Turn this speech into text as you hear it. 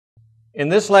In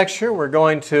this lecture, we're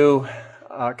going to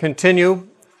continue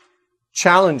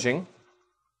challenging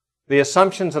the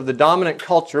assumptions of the dominant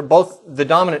culture, both the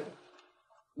dominant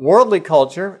worldly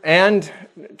culture and,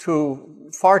 to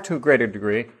far too great a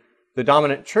degree, the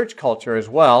dominant church culture as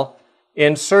well,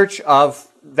 in search of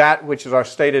that which is our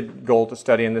stated goal to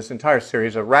study in this entire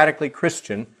series, a radically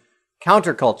Christian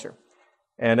counterculture.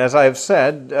 And as I have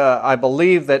said, I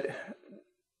believe that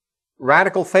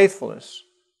radical faithfulness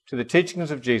to the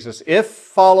teachings of Jesus, if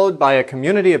followed by a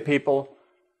community of people,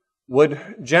 would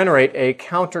generate a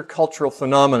countercultural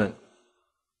phenomenon.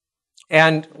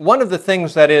 And one of the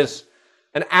things that is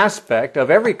an aspect of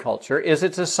every culture is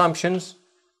its assumptions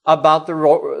about the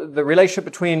relationship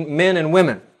between men and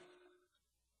women.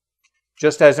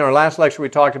 Just as in our last lecture we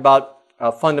talked about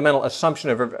a fundamental assumption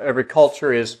of every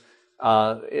culture is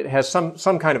it has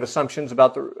some kind of assumptions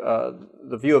about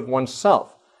the view of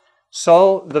oneself.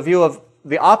 So the view of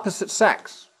the opposite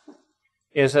sex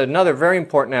is another very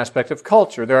important aspect of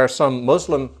culture. There are some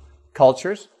Muslim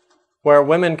cultures where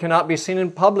women cannot be seen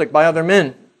in public by other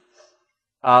men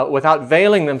without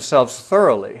veiling themselves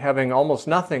thoroughly, having almost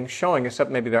nothing showing except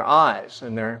maybe their eyes,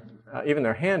 and even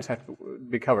their hands have to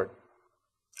be covered.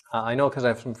 I know because I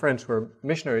have some friends who are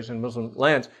missionaries in Muslim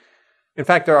lands. In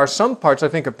fact, there are some parts, I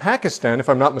think, of Pakistan, if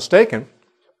I'm not mistaken,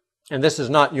 and this is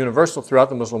not universal throughout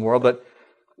the Muslim world, but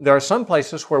there are some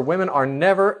places where women are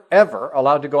never, ever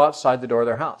allowed to go outside the door of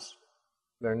their house.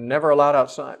 They're never allowed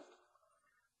outside.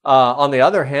 On the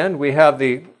other hand, we have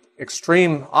the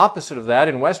extreme opposite of that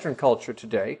in Western culture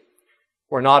today,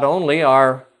 where not only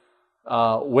are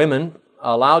women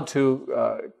allowed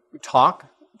to talk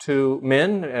to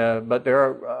men, but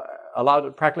they're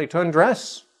allowed practically to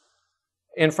undress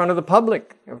in front of the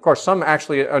public. Of course, some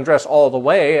actually undress all the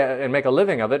way and make a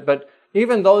living of it, but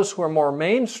even those who are more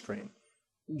mainstream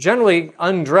generally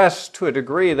undress to a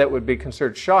degree that would be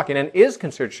considered shocking, and is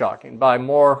considered shocking by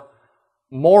more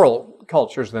moral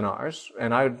cultures than ours.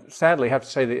 And I would sadly have to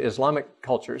say the Islamic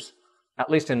cultures, at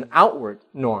least in outward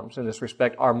norms in this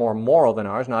respect, are more moral than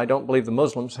ours. Now, I don't believe the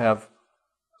Muslims have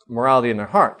morality in their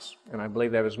hearts, and I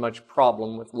believe they have as much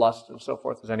problem with lust and so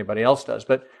forth as anybody else does.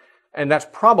 And that's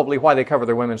probably why they cover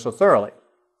their women so thoroughly,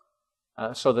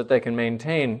 so that they can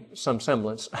maintain some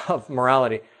semblance of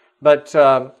morality. But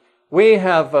we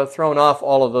have thrown off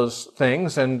all of those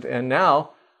things, and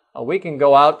now we can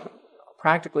go out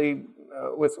practically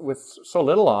with so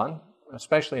little on,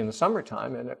 especially in the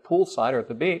summertime and at poolside or at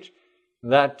the beach,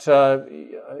 that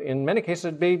in many cases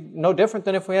it'd be no different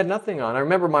than if we had nothing on. I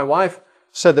remember my wife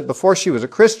said that before she was a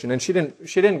Christian, and she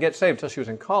didn't get saved until she was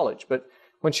in college, but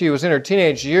when she was in her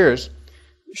teenage years,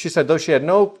 she said though she had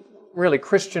no really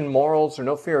Christian morals or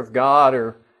no fear of God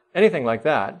or anything like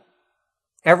that,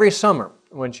 every summer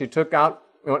when she went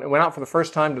out for the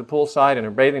first time to the poolside in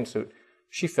her bathing suit,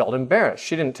 she felt embarrassed.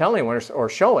 She didn't tell anyone or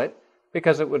show it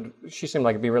because she seemed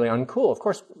like it'd be really uncool. Of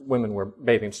course, women wear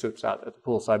bathing suits out at the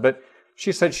poolside, but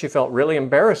she said she felt really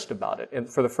embarrassed about it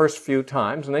for the first few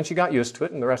times, and then she got used to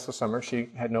it, and the rest of the summer she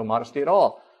had no modesty at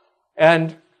all.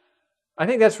 And I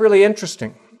think that's really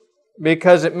interesting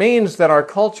because it means that our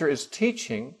culture is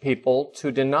teaching people to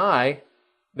deny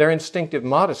their instinctive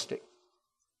modesty.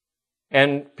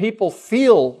 And people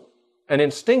feel an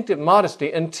instinctive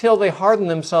modesty until they harden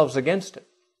themselves against it.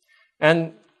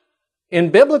 And in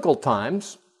biblical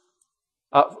times,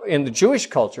 in the Jewish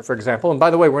culture, for example, and by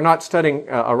the way, we're not studying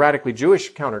a radically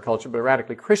Jewish counterculture, but a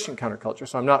radically Christian counterculture,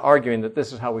 so I'm not arguing that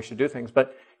this is how we should do things.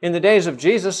 But in the days of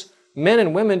Jesus, men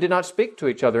and women did not speak to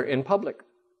each other in public.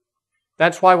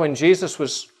 That's why when Jesus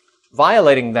was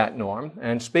violating that norm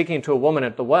and speaking to a woman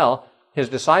at the well, his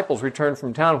disciples returned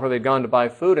from town where they'd gone to buy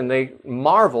food, and they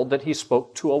marveled that he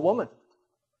spoke to a woman.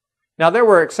 Now, there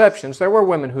were exceptions. There were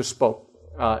women who spoke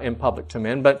in public to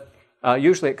men, but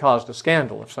usually it caused a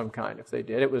scandal of some kind if they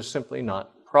did. It was simply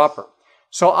not proper.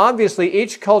 So obviously,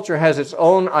 each culture has its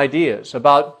own ideas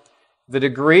about the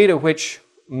degree to which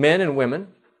men and women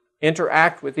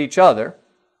interact with each other,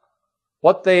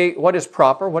 what is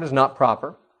proper, what is not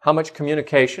proper, how much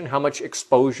communication, how much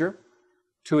exposure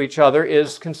to each other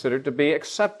is considered to be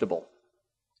acceptable.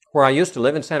 Where I used to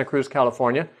live in Santa Cruz,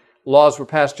 California, laws were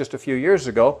passed just a few years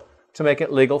ago to make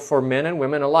it legal for men and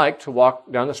women alike to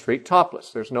walk down the street topless.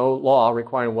 There's no law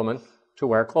requiring a woman to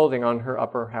wear clothing on her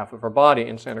upper half of her body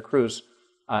in Santa Cruz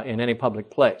in any public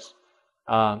place.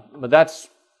 But that's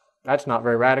not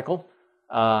very radical.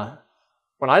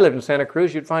 When I lived in Santa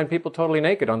Cruz, you'd find people totally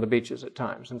naked on the beaches at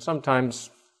times, and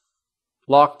sometimes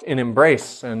locked in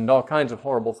embrace and all kinds of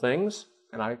horrible things.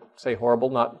 And I say horrible,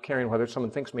 not caring whether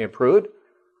someone thinks me a prude.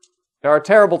 There are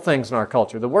terrible things in our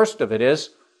culture. The worst of it is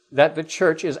that the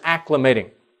church is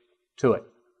acclimating to it.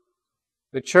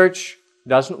 The church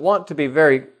doesn't want to be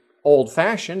very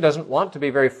old-fashioned, doesn't want to be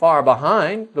very far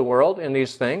behind the world in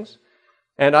these things.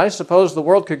 And I suppose the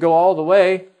world could go all the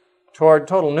way toward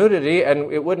total nudity,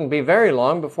 and it wouldn't be very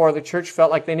long before the church felt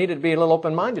like they needed to be a little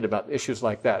open-minded about issues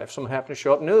like that if someone happened to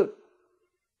show up nude.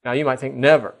 Now, you might think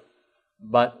never,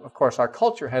 but of course our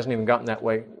culture hasn't even gotten that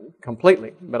way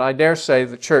completely. But I dare say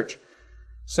the church,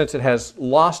 since it has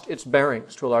lost its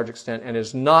bearings to a large extent and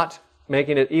is not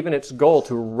making it even its goal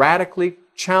to radically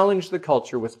challenge the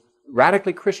culture with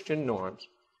radically Christian norms,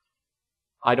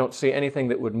 I don't see anything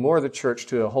that would moor the church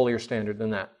to a holier standard than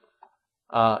that.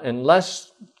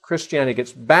 Unless Christianity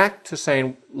gets back to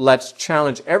saying, let's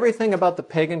challenge everything about the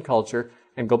pagan culture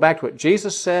and go back to what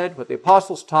Jesus said, what the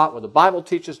apostles taught, what the Bible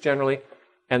teaches generally,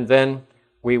 and then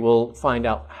we will find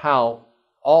out how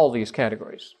all these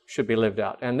categories should be lived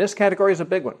out. And this category is a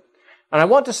big one. And I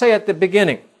want to say at the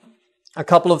beginning a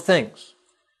couple of things.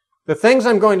 The things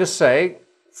I'm going to say,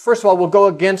 first of all, will go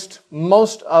against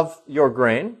most of your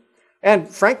grain. And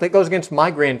frankly, it goes against my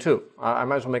grain too. I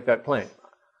might as well make that plain.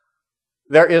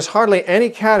 There is hardly any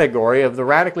category of the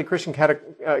radically Christian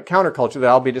counterculture that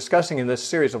I'll be discussing in this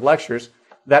series of lectures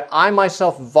that I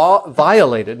myself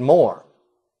violated more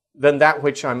than that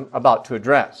which I'm about to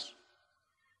address.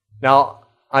 Now,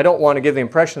 I don't want to give the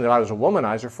impression that I was a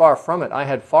womanizer. Far from it. I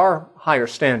had far higher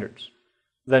standards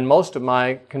than most of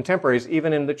my contemporaries,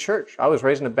 even in the church. I was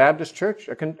raised in a Baptist church,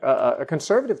 a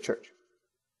conservative church.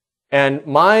 And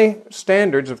my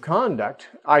standards of conduct,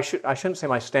 I shouldn't say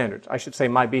my standards, I should say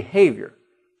my behavior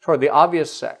toward the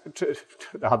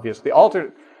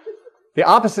the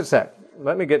opposite sex.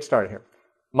 Let me get started here.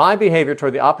 My behavior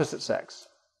toward the opposite sex,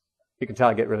 you can tell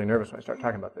I get really nervous when I start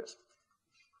talking about this,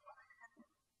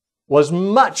 was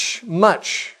much,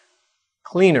 much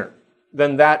cleaner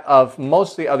than that of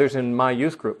most of the others in my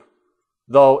youth group,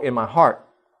 though in my heart,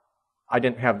 I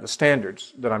didn't have the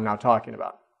standards that I'm now talking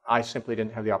about. I simply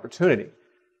didn't have the opportunity.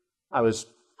 I was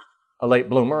a late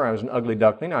bloomer. I was an ugly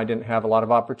duckling. I didn't have a lot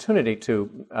of opportunity to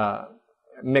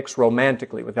mix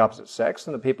romantically with the opposite sex,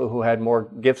 and the people who had more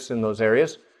gifts in those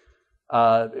areas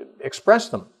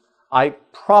expressed them. I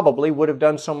probably would have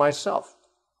done so myself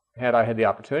had I had the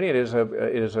opportunity. It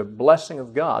is a blessing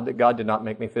of God that God did not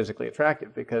make me physically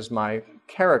attractive, because my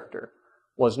character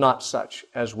was not such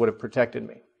as would have protected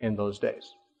me in those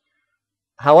days.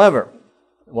 However,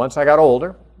 once I got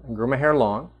older and grew my hair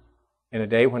long, in a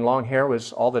day when long hair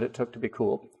was all that it took to be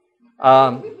cool,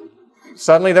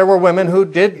 suddenly there were women who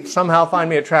did somehow find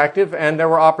me attractive, and there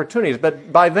were opportunities.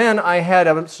 But by then I had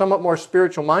a somewhat more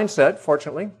spiritual mindset,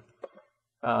 fortunately.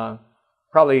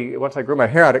 Probably once I grew my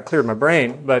hair out, it cleared my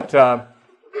brain. But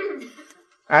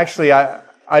actually, I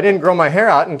didn't grow my hair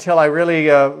out until I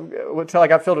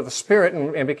got filled with the Spirit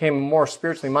and became more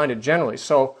spiritually minded generally.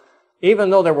 So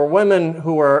even though there were women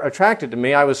who were attracted to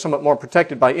me, I was somewhat more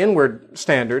protected by inward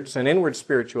standards and inward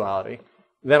spirituality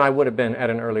than I would have been at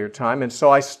an earlier time. And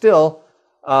so I still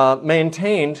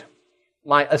maintained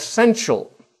my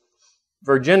essential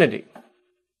virginity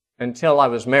until I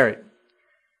was married.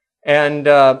 And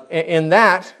in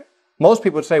that, most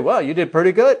people would say, well, you did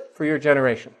pretty good for your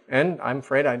generation. And I'm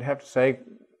afraid I'd have to say,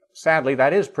 sadly,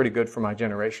 that is pretty good for my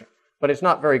generation. But it's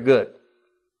not very good.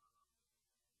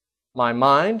 My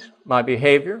mind, my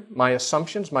behavior, my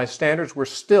assumptions, my standards were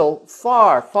still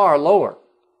far, far lower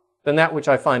than that which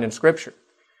I find in Scripture.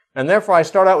 And therefore, I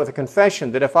start out with a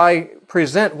confession that if I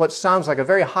present what sounds like a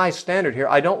very high standard here,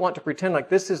 I don't want to pretend like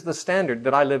this is the standard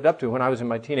that I lived up to when I was in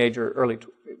my teenage or early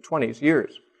 20s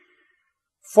years.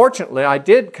 Fortunately, I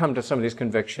did come to some of these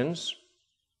convictions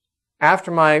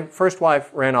after my first wife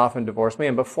ran off and divorced me,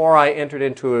 and before I entered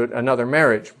into another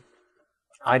marriage.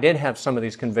 I did have some of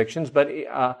these convictions, but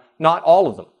not all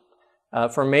of them.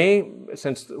 For me,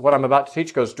 since what I'm about to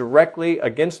teach goes directly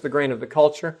against the grain of the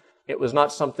culture, it was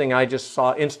not something I just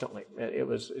saw instantly. It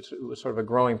was sort of a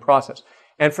growing process.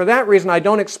 And for that reason, I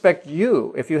don't expect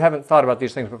you, if you haven't thought about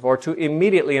these things before, to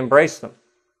immediately embrace them.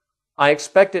 I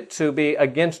expect it to be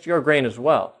against your grain as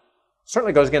well. It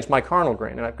certainly goes against my carnal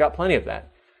grain, and I've got plenty of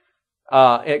that.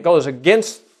 It goes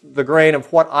against the grain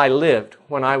of what I lived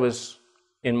when I was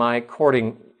in my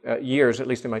courting years, at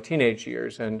least in my teenage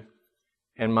years and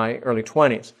my early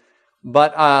 20s.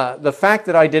 But the fact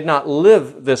that I did not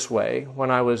live this way when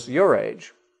I was your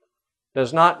age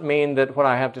does not mean that what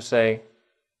I have to say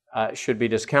should be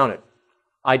discounted.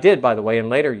 I did, by the way, in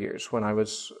later years when I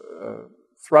was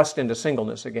thrust into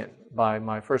singleness again by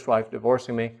my first wife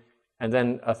divorcing me, and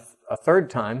then a third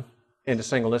time into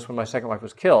singleness when my second wife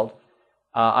was killed.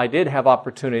 I did have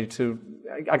opportunity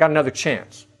I got another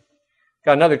chance.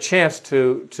 Got another chance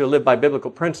to live by biblical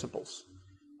principles.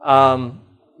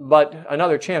 But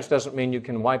another chance doesn't mean you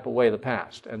can wipe away the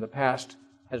past. And the past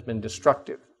has been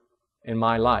destructive in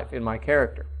my life, in my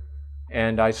character.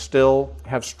 And I still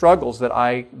have struggles that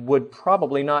I would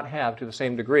probably not have to the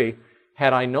same degree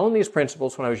had I known these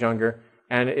principles when I was younger.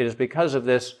 And it is because of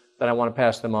this that I want to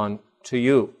pass them on to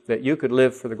you, that you could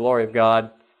live for the glory of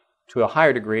God to a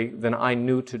higher degree than I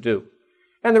knew to do.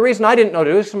 And the reason I didn't know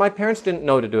to do it is because my parents didn't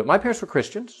know to do it. My parents were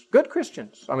Christians, good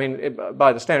Christians. I mean,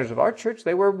 by the standards of our church,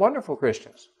 they were wonderful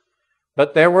Christians.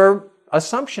 But there were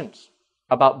assumptions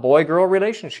about boy-girl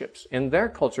relationships in their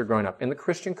culture growing up, in the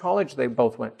Christian college they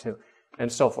both went to,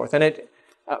 and so forth. And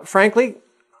frankly,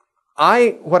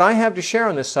 what I have to share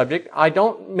on this subject, I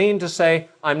don't mean to say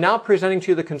I'm now presenting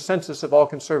to you the consensus of all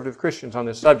conservative Christians on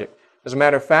this subject. As a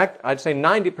matter of fact, I'd say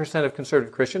 90% of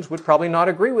conservative Christians would probably not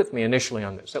agree with me initially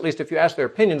on this. At least if you ask their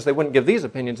opinions, they wouldn't give these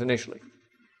opinions initially.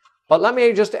 But let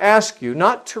me just ask you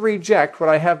not to reject what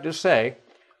I have to say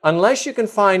unless you can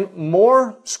find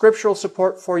more scriptural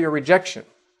support for your rejection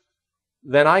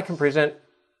than I can present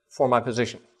for my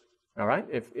position. All right?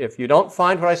 If you don't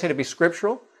find what I say to be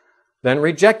scriptural, then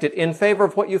reject it in favor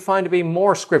of what you find to be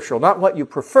more scriptural. Not what you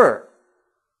prefer,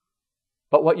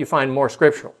 but what you find more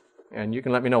scriptural. And you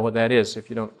can let me know what that is if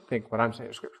you don't think what I'm saying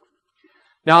is scriptural.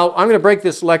 Now, I'm going to break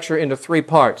this lecture into 3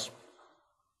 parts.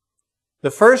 The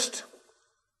first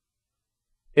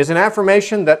is an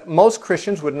affirmation that most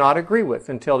Christians would not agree with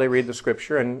until they read the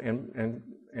Scripture, and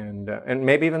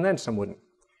maybe even then some wouldn't.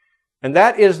 And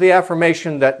that is the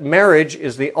affirmation that marriage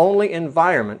is the only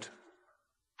environment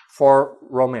for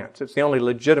romance. It's the only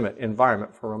legitimate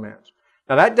environment for romance.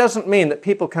 Now, that doesn't mean that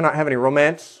people cannot have any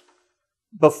romance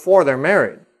before they're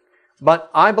married.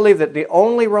 But I believe that the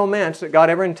only romance that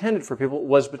God ever intended for people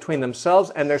was between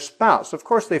themselves and their spouse. Of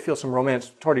course, they feel some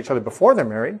romance toward each other before they're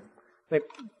married. They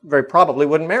very probably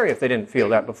wouldn't marry if they didn't feel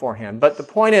that beforehand. But the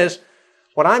point is,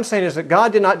 what I'm saying is that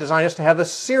God did not design us to have a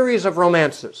series of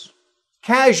romances,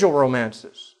 casual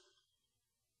romances,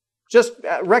 just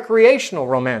recreational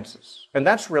romances. And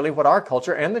that's really what our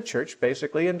culture and the church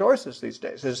basically endorses these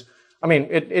days.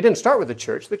 It didn't start with the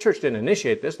church. The church didn't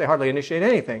initiate this. They hardly initiate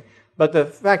anything. But the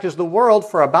fact is, the world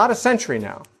for about a century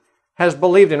now has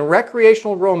believed in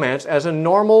recreational romance as a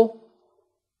normal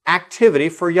activity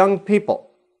for young people.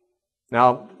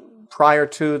 Now, prior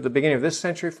to the beginning of this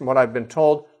century, from what I've been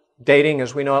told, dating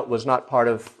as we know it was not part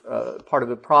of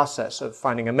the process of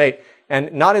finding a mate.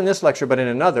 And not in this lecture, but in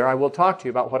another, I will talk to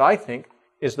you about what I think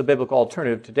is the biblical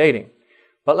alternative to dating.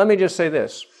 But let me just say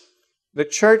this. The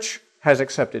church has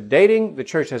accepted dating. The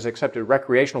church has accepted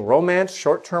recreational romance,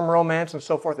 short-term romance, and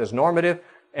so forth as normative.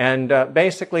 And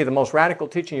basically, the most radical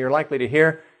teaching you're likely to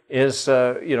hear is,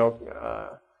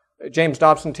 James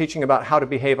Dobson teaching about how to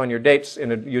behave on your dates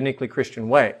in a uniquely Christian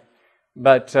way.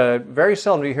 But very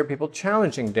seldom do you hear people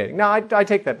challenging dating. Now, I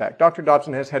take that back. Dr.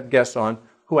 Dobson has had guests on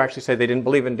who actually say they didn't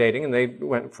believe in dating and they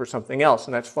went for something else,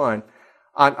 and that's fine.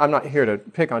 I'm not here to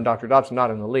pick on Dr. Dobson,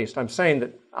 not in the least. I'm saying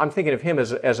that I'm thinking of him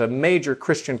as a major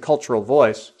Christian cultural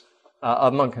voice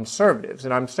among conservatives,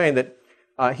 and I'm saying that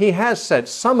he has said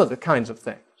some of the kinds of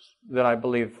things that I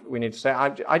believe we need to say.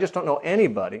 I just don't know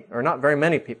anybody, or not very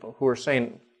many people, who are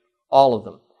saying all of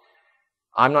them.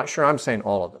 I'm not sure I'm saying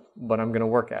all of them, but I'm going to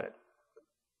work at it.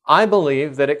 I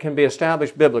believe that it can be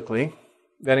established biblically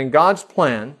that in God's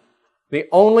plan, the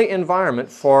only environment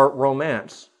for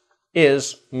romance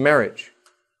is marriage.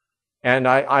 And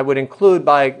I would include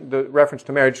by the reference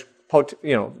to marriage,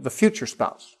 the future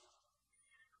spouse.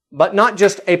 But not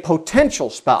just a potential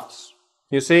spouse.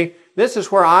 You see, this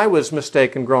is where I was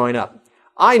mistaken growing up.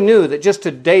 I knew that just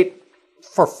to date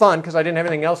for fun, because I didn't have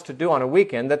anything else to do on a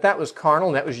weekend, that was carnal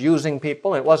and that was using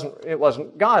people and it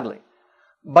wasn't godly.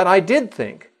 But I did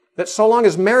think that so long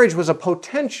as marriage was a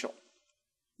potential,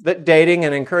 that dating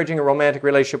and encouraging a romantic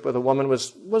relationship with a woman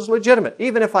was legitimate,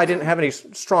 even if I didn't have any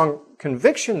strong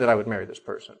conviction that I would marry this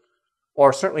person,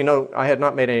 or certainly I had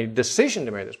not made any decision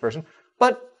to marry this person,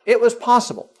 but it was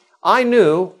possible. I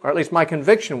knew, or at least my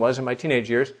conviction was in my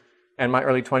teenage years and my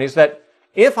early 20s, that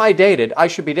if I dated, I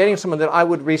should be dating someone that I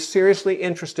would be seriously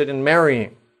interested in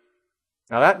marrying.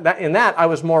 Now, in that I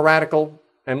was more radical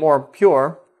and more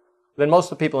pure than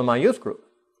most of the people in my youth group.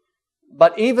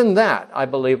 But even that, I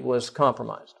believe, was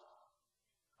compromised.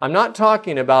 I'm not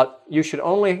talking about you should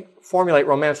only formulate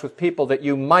romance with people that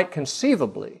you might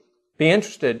conceivably be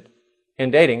interested in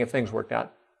dating if things worked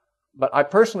out. But I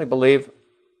personally believe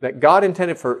that God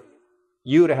intended for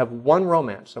you to have one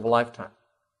romance of a lifetime.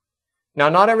 Now,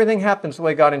 not everything happens the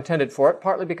way God intended for it,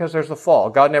 partly because there's the fall.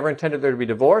 God never intended there to be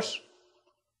divorce,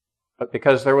 but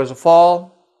because there was a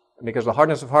fall, and because of the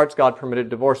hardness of hearts, God permitted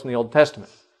divorce in the Old Testament.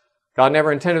 God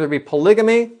never intended there to be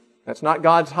polygamy. That's not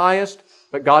God's highest.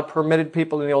 But God permitted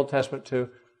people in the Old Testament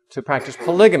to practice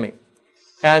polygamy.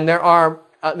 And there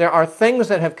are things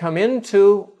that have come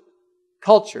into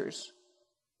cultures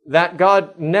that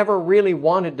God never really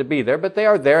wanted to be there, but they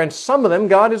are there, and some of them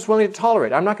God is willing to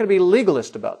tolerate. I'm not going to be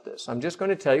legalist about this. I'm just going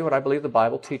to tell you what I believe the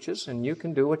Bible teaches, and you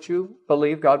can do what you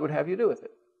believe God would have you do with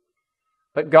it.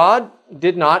 But God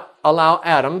did not allow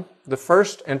Adam, the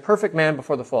first and perfect man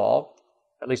before the fall,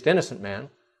 at least innocent man,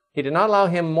 He did not allow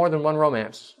him more than one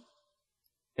romance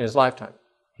in his lifetime.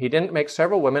 He didn't make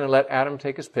several women and let Adam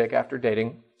take his pick after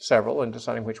dating several and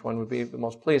deciding which one would be the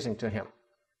most pleasing to him,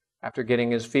 after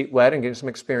getting his feet wet and getting some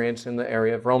experience in the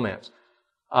area of romance.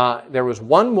 There was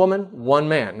one woman, one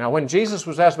man. Now, when Jesus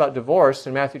was asked about divorce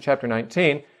in Matthew chapter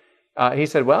 19, he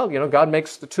said, well, God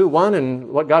makes the two one, and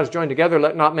what God has joined together,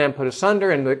 let not man put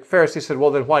asunder. And the Pharisee said,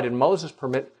 well, then why did Moses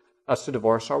permit us to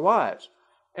divorce our wives?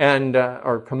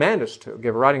 Or command us to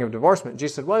give a writing of divorcement?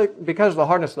 Jesus said, well, because of the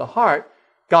hardness of the heart,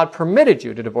 God permitted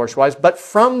you to divorce your wives, but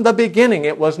from the beginning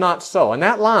it was not so. And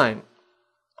that line,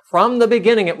 from the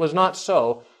beginning it was not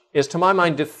so, is to my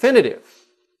mind definitive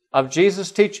of Jesus'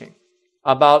 teaching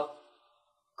about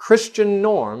Christian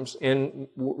norms in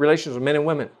relations with men and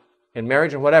women, in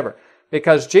marriage and whatever.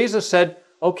 Because Jesus said,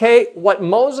 okay, what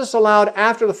Moses allowed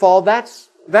after the fall, that's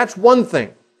one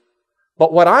thing.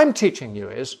 But what I'm teaching you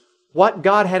is what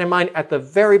God had in mind at the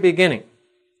very beginning.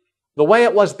 The way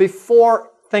it was before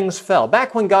things fell.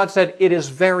 Back when God said, it is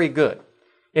very good.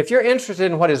 If you're interested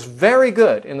in what is very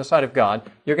good in the sight of God,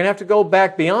 you're going to have to go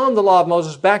back beyond the law of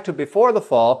Moses, back to before the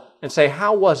fall, and say,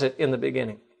 how was it in the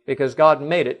beginning? Because God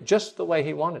made it just the way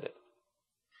He wanted it.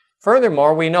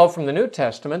 Furthermore, we know from the New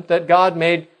Testament that God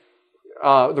made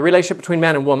the relationship between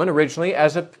man and woman originally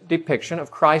as a depiction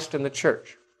of Christ and the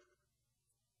church.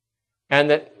 And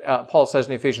that Paul says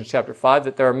in Ephesians chapter 5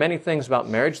 that there are many things about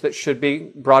marriage that should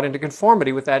be brought into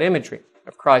conformity with that imagery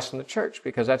of Christ and the church,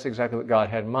 because that's exactly what God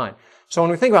had in mind. So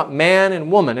when we think about man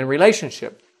and woman and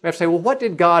relationship, we have to say, well, what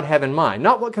did God have in mind?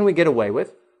 Not what can we get away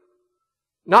with,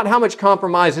 not how much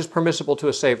compromise is permissible to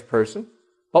a saved person,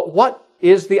 but what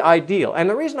is the ideal. And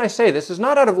the reason I say this is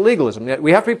not out of legalism.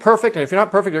 We have to be perfect, and if you're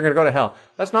not perfect, you're going to go to hell.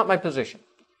 That's not my position.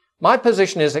 My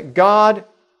position is that God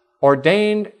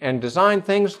ordained and designed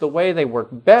things the way they work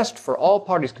best for all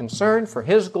parties concerned, for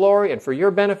His glory and for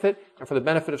your benefit and for the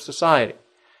benefit of society.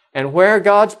 And where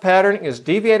God's pattern is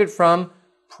deviated from,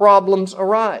 problems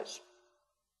arise.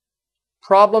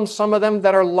 Problems, some of them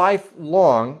that are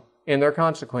lifelong in their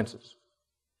consequences.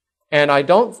 And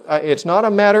it's not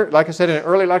a matter, like I said in an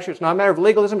early lecture, it's not a matter of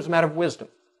legalism, it's a matter of wisdom.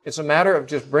 It's a matter of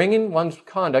just bringing one's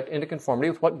conduct into conformity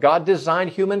with what God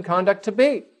designed human conduct to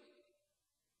be.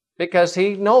 Because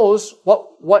He knows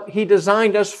what He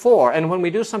designed us for. And when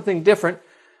we do something different,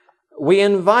 we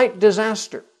invite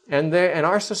disaster. And in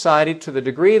our society, to the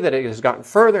degree that it has gotten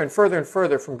further and further and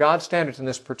further from God's standards in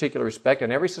this particular respect,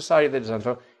 and every society that has done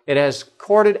so, it has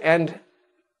courted and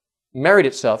married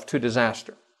itself to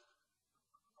disaster.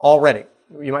 Already.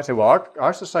 You might say, well,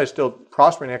 our society is still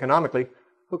prospering economically.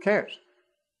 Who cares?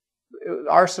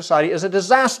 Our society is a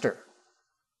disaster.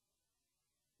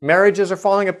 Marriages are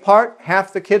falling apart.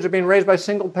 Half the kids are being raised by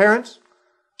single parents.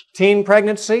 Teen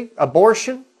pregnancy,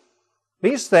 abortion.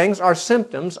 These things are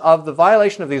symptoms of the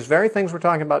violation of these very things we're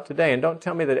talking about today. And don't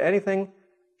tell me that anything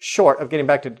short of getting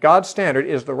back to God's standard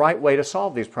is the right way to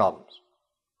solve these problems.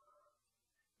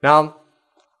 Now,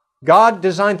 God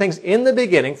designed things in the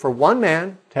beginning for one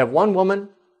man to have one woman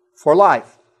for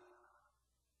life.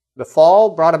 The fall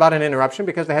brought about an interruption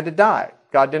because they had to die.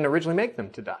 God didn't originally make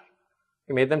them to die.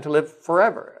 He made them to live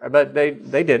forever, but they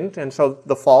didn't, and so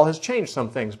the fall has changed some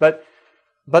things. But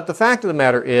the fact of the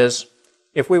matter is,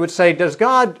 if we would say, did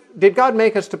God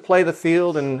make us to play the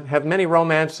field and have many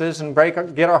romances and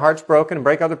get our hearts broken and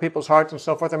break other people's hearts and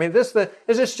so forth? I mean, is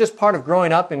this just part of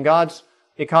growing up in God's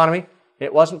economy?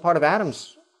 It wasn't part of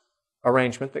Adam's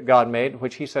arrangement that God made,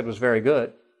 which He said was very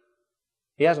good.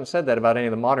 He hasn't said that about any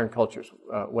of the modern culture's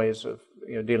ways of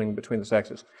dealing between the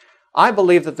sexes. I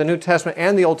believe that the New Testament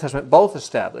and the Old Testament both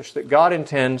establish that God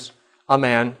intends a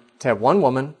man to have one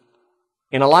woman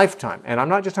in a lifetime. And I'm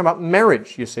not just talking about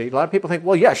marriage, you see. A lot of people think,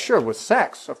 well, yeah, sure, with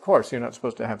sex. Of course, you're not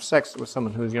supposed to have sex with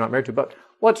someone who you're not married to. But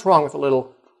what's wrong with a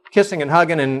little kissing and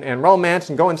hugging and romance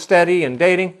and going steady and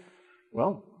dating?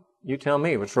 Well, you tell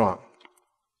me what's wrong.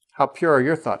 How pure are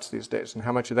your thoughts these days? And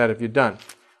how much of that have you done?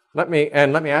 Let me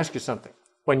ask you something.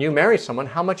 When you marry someone,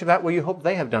 how much of that will you hope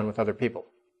they have done with other people?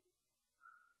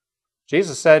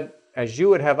 Jesus said, as you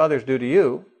would have others do to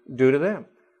you, do to them.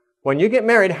 When you get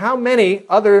married, how many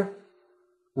other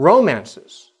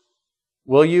romances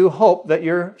will you hope that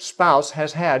your spouse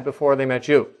has had before they met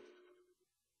you?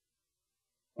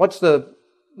 What's the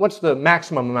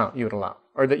maximum amount you would allow?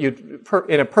 or that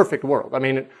in a perfect world. I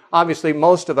mean, obviously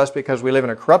most of us, because we live in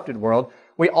a corrupted world,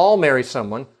 we all marry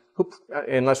someone who,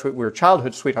 unless we were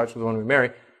childhood sweethearts with the one we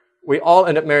marry, we all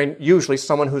end up marrying usually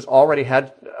someone who's already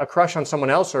had a crush on someone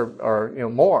else or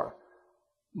more.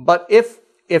 But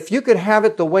if you could have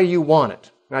it the way you want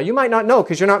it, now you might not know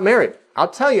because you're not married. I'll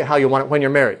tell you how you want it when you're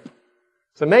married.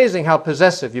 It's amazing how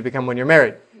possessive you become when you're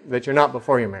married, that you're not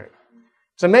before you're married.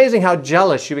 It's amazing how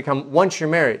jealous you become once you're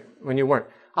married when you weren't.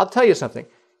 I'll tell you something.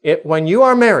 When you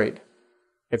are married,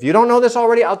 if you don't know this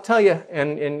already, I'll tell you,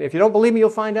 and if you don't believe me, you'll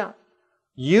find out.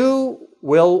 You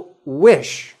will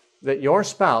wish that your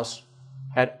spouse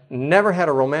had never had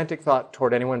a romantic thought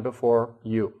toward anyone before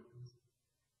you.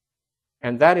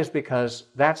 And that is because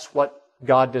that's what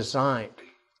God designed.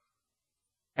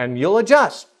 And you'll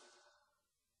adjust.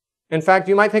 In fact,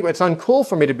 you might think it's uncool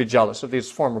for me to be jealous of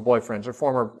these former boyfriends or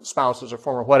former spouses or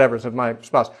former whatevers of my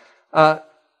spouse. None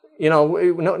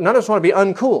of us want to be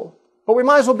uncool. But we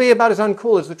might as well be about as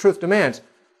uncool as the truth demands.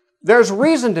 There's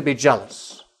reason to be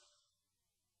jealous.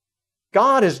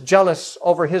 God is jealous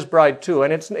over His bride too,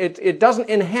 and it doesn't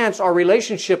enhance our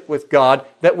relationship with God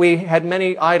that we had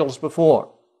many idols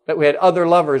before, that we had other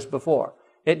lovers before.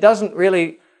 It doesn't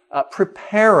really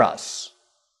prepare us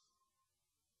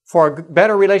for a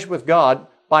better relationship with God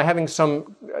by having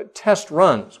some test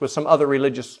runs with some other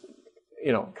religious,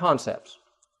 concepts.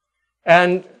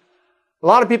 And a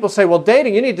lot of people say, well,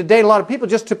 dating, you need to date a lot of people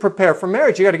just to prepare for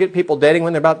marriage. You got to get people dating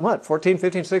when they're about, 14,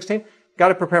 15, 16? Got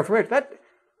to prepare for marriage. That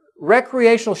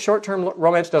recreational short-term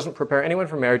romance doesn't prepare anyone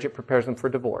for marriage. It prepares them for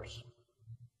divorce.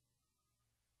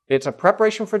 It's a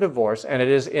preparation for divorce, and it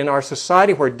is in our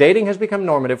society where dating has become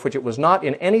normative, which it was not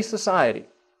in any society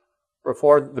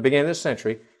before the beginning of this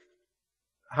century,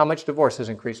 how much divorce has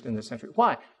increased in this century.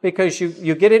 Why? Because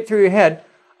you get it through your head,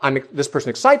 this person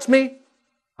excites me,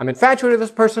 I'm infatuated with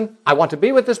this person, I want to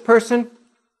be with this person,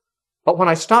 but when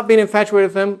I stop being infatuated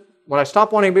with them, when I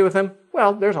stop wanting to be with them,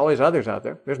 well, there's always others out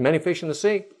there. There's many fish in the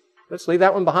sea. Let's leave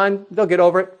that one behind. They'll get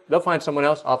over it. They'll find someone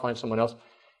else. I'll find someone else.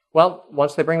 Well,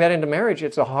 once they bring that into marriage,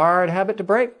 it's a hard habit to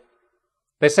break.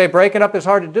 They say breaking up is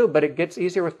hard to do, but it gets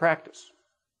easier with practice.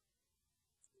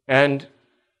 And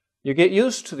you get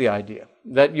used to the idea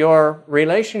that your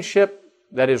relationship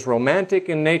that is romantic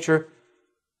in nature,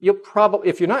 you'll probably,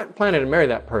 if you're not planning to marry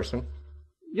that person,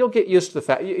 you'll get used to the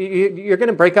fact you're going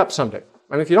to break up someday.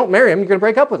 I mean, if you don't marry him, you're going to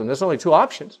break up with him. There's only two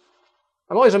options.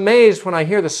 I'm always amazed when I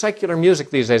hear the secular music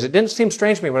these days. It didn't seem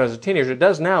strange to me when I was a teenager. It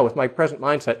does now with my present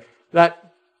mindset.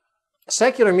 That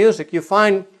secular music, you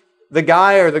find the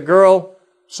guy or the girl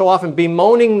so often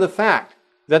bemoaning the fact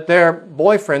that their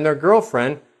boyfriend, their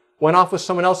girlfriend, went off with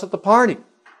someone else at the party.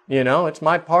 It's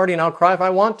my party and I'll cry if I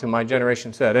want to, my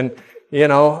generation said. And,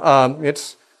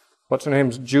 it's, what's her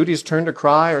name, Judy's Turn to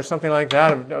Cry or something like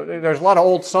that. There's a lot of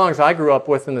old songs I grew up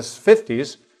with in the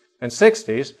 50s and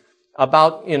 60s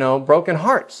about, broken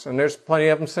hearts. And there's plenty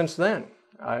of them since then.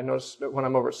 I noticed that when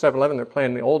I'm over at 7-Eleven, they're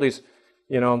playing the oldies,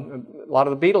 a lot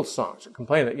of the Beatles songs,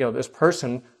 complaining that, this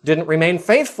person didn't remain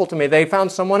faithful to me. They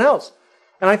found someone else.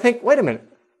 And I think, wait a minute,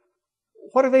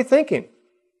 what are they thinking?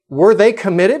 Were they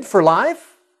committed for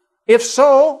life? If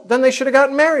so, then they should have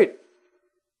gotten married.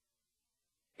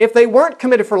 If they weren't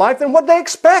committed for life, then what do they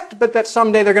expect but that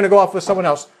someday they're going to go off with someone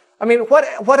else? I mean,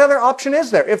 what other option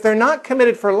is there? If they're not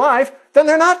committed for life, then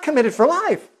they're not committed for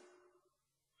life.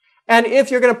 And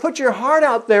if you're going to put your heart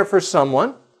out there for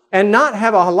someone and not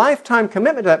have a lifetime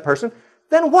commitment to that person,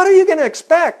 then what are you going to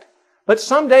expect? But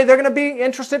someday they're going to be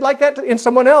interested like that in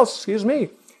someone else,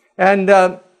 And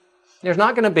there's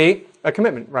not going to be a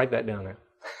commitment. Write that down there.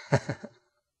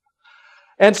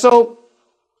 And so,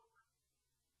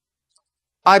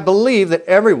 I believe that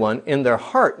everyone in their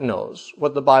heart knows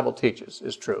what the Bible teaches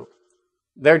is true.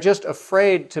 They're just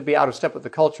afraid to be out of step with the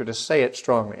culture to say it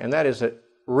strongly. And that is that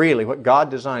really what God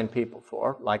designed people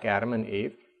for, like Adam and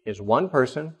Eve, is one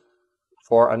person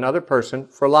for another person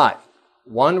for life.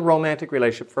 One romantic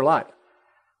relationship for life.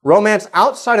 Romance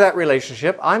outside of that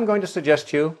relationship, I'm going to suggest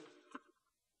to you,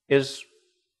 is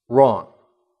wrong.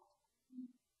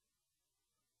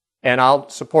 And I'll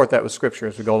support that with Scripture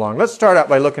as we go along. Let's start out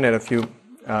by looking at a few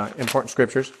important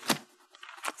Scriptures.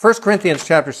 1 Corinthians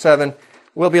chapter 7.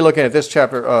 We'll be looking at this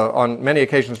chapter on many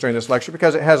occasions during this lecture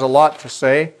because it has a lot to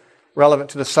say relevant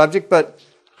to the subject. But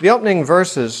the opening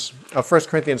verses of 1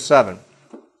 Corinthians 7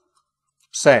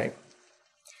 say,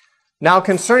 "Now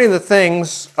concerning the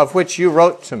things of which you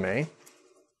wrote to me,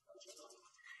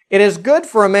 it is good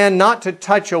for a man not to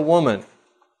touch a woman."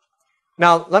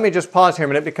 Now, let me just pause here a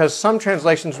minute because some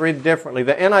translations read differently.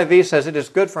 The NIV says it is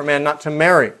good for a man not to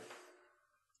marry.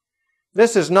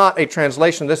 This is not a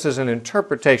translation, this is an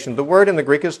interpretation. The word in the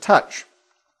Greek is touch.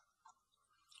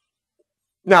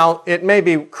 Now, it may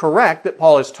be correct that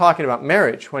Paul is talking about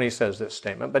marriage when he says this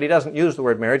statement, but he doesn't use the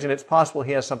word marriage, and it's possible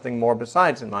he has something more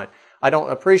besides in mind. I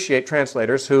don't appreciate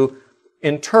translators who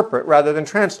interpret rather than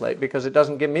translate, because it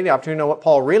doesn't give me the opportunity to know what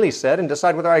Paul really said and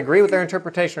decide whether I agree with their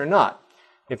interpretation or not.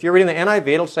 If you're reading the NIV,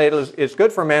 it'll say it's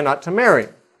good for a man not to marry.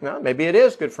 Well, maybe it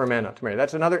is good for a man not to marry.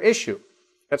 That's another issue.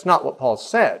 That's not what Paul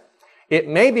said. It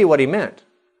may be what he meant,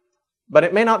 but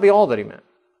it may not be all that he meant.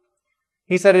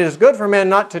 He said it is good for a man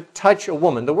not to touch a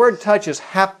woman. The word touch is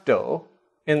hapto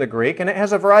in the Greek, and it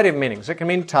has a variety of meanings. It can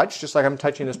mean touch, just like I'm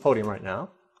touching this podium right now.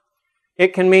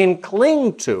 It can mean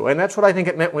cling to, and that's what I think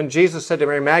it meant when Jesus said to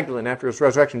Mary Magdalene after his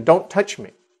resurrection, don't touch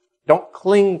me. Don't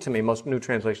cling to me, most new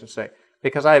translations say,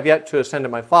 because I have yet to ascend to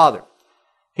my Father.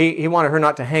 He wanted her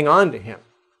not to hang on to him.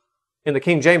 In the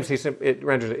King James, it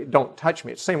renders it, don't touch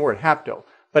me. It's the same word, hapto.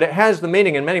 But it has the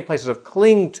meaning in many places of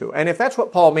cling to. And if that's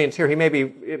what Paul means here, he may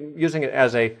be using it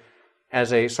as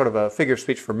a sort of a figure of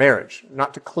speech for marriage,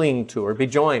 not to cling to or be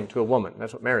joined to a woman.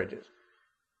 That's what marriage is.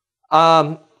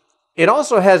 It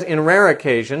also has, in rare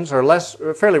occasions, or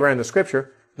fairly rare in the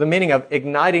Scripture, the meaning of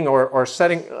igniting or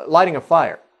lighting a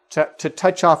fire, to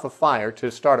touch off a fire,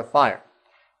 to start a fire.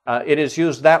 It is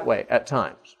used that way at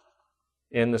times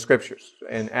in the Scriptures.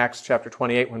 In Acts chapter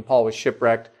 28, when Paul was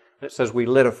shipwrecked, it says we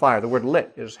lit a fire. The word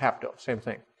lit is hapto, same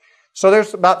thing. So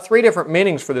there's about 3 different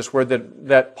meanings for this word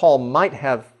that Paul might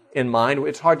have in mind.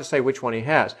 It's hard to say which one he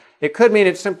has. It could mean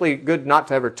it's simply good not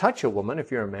to ever touch a woman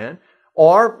if you're a man,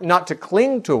 or not to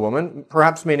cling to a woman,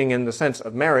 perhaps meaning in the sense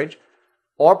of marriage,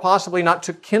 or possibly not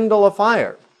to kindle a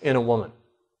fire in a woman.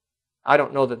 I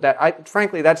don't know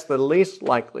frankly, that's the least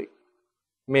likely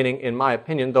meaning, in my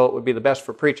opinion, though it would be the best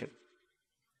for preaching.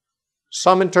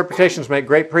 Some interpretations make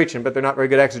great preaching, but they're not very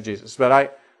good exegesis.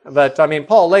 But I mean,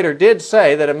 Paul later did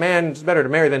say that a man's better to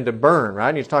marry than to burn, right?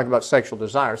 And he's talking about sexual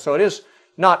desire. So it is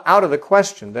not out of the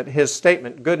question that his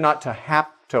statement, good not to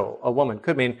hapto a woman,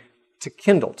 could mean to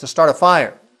kindle, to start a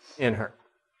fire in her.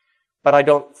 But I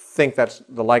don't think that's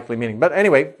the likely meaning. But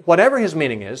anyway, whatever his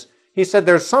meaning is, he said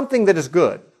there's something that is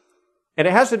good. And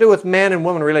it has to do with man and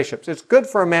woman relationships. It's good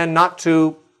for a man not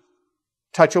to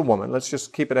touch a woman. Let's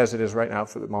just keep it as it is right now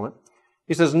for the moment.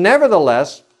 He says,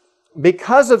 nevertheless,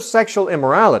 because of sexual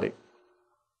immorality,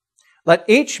 let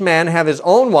each man have his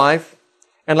own wife,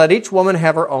 and let each woman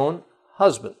have her own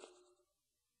husband.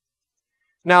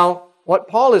 Now,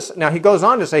 he goes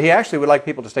on to say he actually would like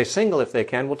people to stay single if they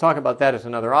can. We'll talk about that as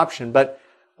another option. But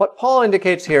what Paul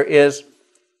indicates here is,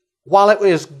 while it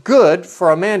is good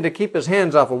for a man to keep his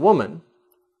hands off a woman,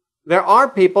 there are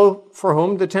people for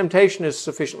whom the temptation is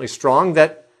sufficiently strong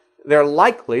that they're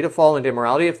likely to fall into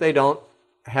immorality if they don't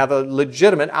have a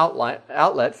legitimate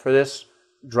outlet for this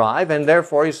drive, and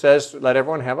therefore he says, let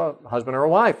everyone have a husband or a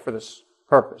wife for this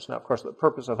purpose. Now, of course, the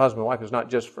purpose of husband and wife is not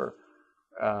just for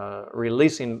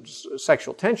releasing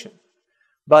sexual tension,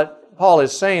 but Paul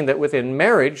is saying that within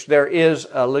marriage there is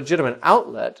a legitimate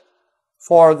outlet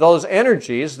for those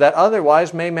energies that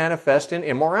otherwise may manifest in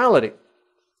immorality.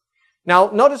 Now,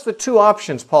 notice the 2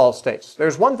 options Paul states.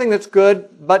 There's one thing that's good,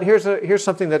 but here's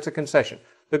something that's a concession.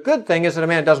 The good thing is that a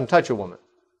man doesn't touch a woman.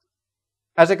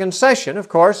 As a concession, of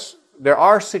course, there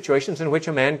are situations in which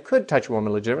a man could touch a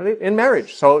woman legitimately in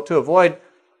marriage. So to avoid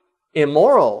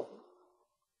immoral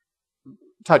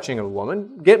touching of a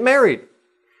woman, get married.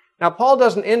 Now, Paul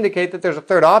doesn't indicate that there's a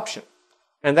third option,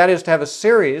 and that is to have a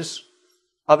series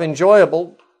of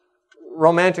enjoyable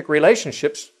romantic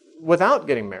relationships without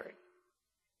getting married.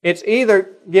 It's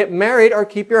either get married or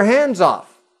keep your hands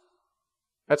off.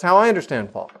 That's how I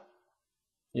understand Paul.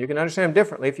 You can understand him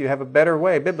differently if you have a better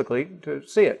way biblically to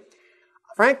see it.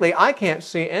 Frankly, I can't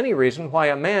see any reason why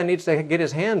a man needs to get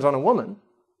his hands on a woman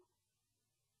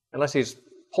unless he's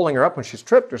pulling her up when she's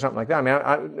tripped or something like that.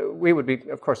 I mean, we would be,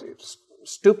 of course,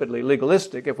 stupidly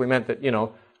legalistic if we meant that,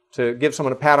 to give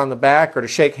someone a pat on the back or to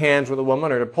shake hands with a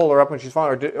woman or to pull her up when she's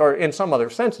falling or in some other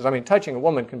senses. I mean, touching a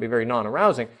woman can be very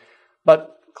non-arousing.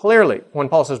 But clearly, when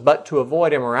Paul says, but to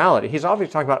avoid immorality, he's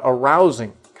obviously talking about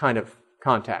arousing kind of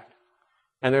contact.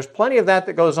 And there's plenty of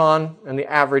that goes on in the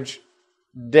average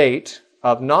date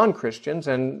of non-Christians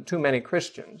and too many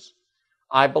Christians.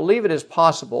 I believe it is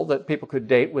possible that people could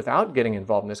date without getting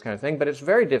involved in this kind of thing, but it's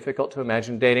very difficult to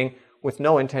imagine dating with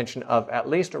no intention of at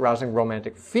least arousing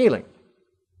romantic feeling.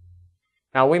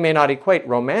 Now, we may not equate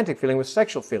romantic feeling with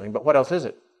sexual feeling, but what else is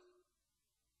it?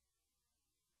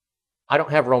 I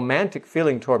don't have romantic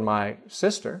feeling toward my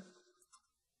sister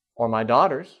or my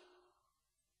daughters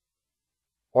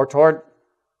or toward,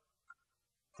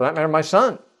 for that matter, my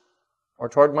son or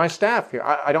toward my staff here.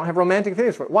 I don't have romantic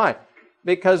feelings for it. Why?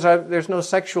 Because there's no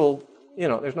sexual,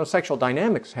 there's no sexual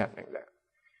dynamics happening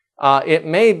there. It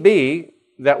may be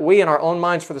that we in our own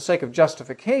minds, for the sake of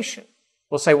justification,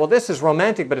 will say, well, this is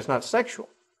romantic, but it's not sexual.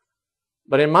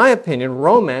 But in my opinion,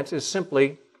 romance is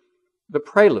simply the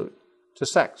prelude to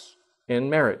sex in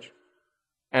marriage,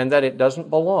 and that it doesn't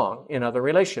belong in other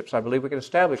relationships. I believe we can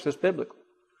establish this biblically.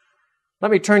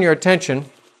 Let me turn your attention,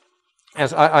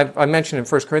 as I mentioned in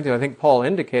 1 Corinthians, I think Paul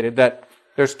indicated that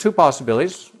there's two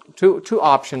possibilities, two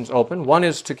options open. One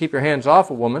is to keep your hands off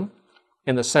a woman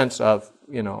in the sense of,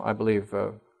 I believe,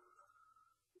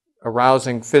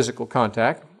 arousing physical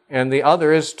contact. And the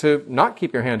other is to not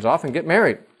keep your hands off and get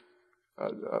married,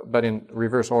 but in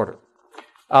reverse order.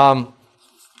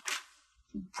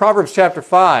 Proverbs chapter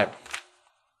 5,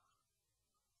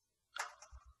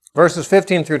 verses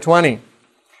 15 through 20.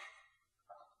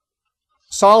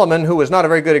 Solomon, who was not a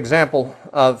very good example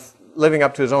of living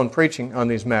up to his own preaching on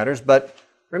these matters, but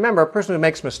remember, a person who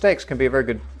makes mistakes can be a very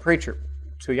good preacher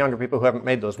to younger people who haven't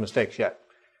made those mistakes yet.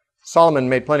 Solomon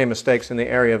made plenty of mistakes in the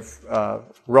area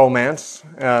of romance,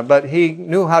 but he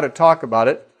knew how to talk about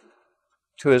it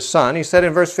to his son. He said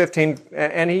in verse 15,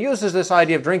 and he uses this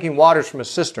idea of drinking waters from a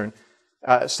cistern,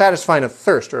 satisfying a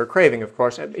thirst or a craving, of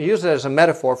course. He uses it as a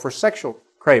metaphor for sexual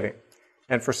craving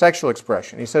and for sexual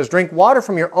expression. He says, drink water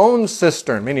from your own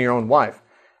cistern, meaning your own wife,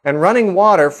 and running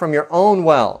water from your own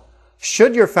well.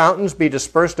 Should your fountains be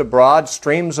dispersed abroad,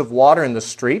 streams of water in the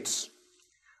streets?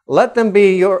 Let them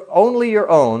be only your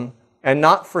own, and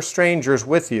not for strangers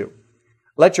with you.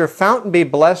 Let your fountain be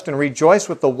blessed, and rejoice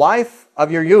with the wife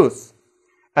of your youth.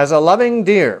 As a loving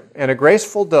deer and a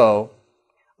graceful doe,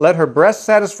 let her breast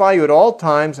satisfy you at all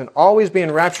times, and always be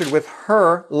enraptured with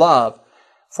her love.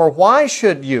 For why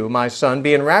should you, my son,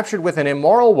 be enraptured with an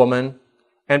immoral woman,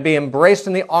 and be embraced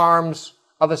in the arms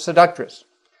of a seductress?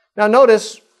 Now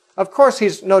notice, of course,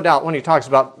 he's no doubt, when he talks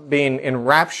about being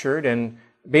enraptured and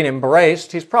being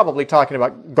embraced, he's probably talking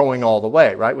about going all the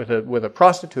way, right, with a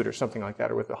prostitute or something like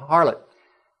that, or with a harlot.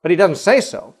 But he doesn't say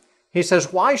so. He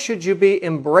says, why should you be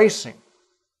embracing?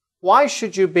 Why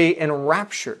should you be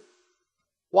enraptured?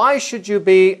 Why should you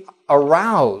be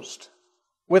aroused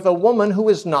with a woman who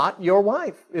is not your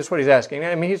wife, is what he's asking.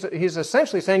 I mean, he's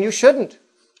essentially saying you shouldn't.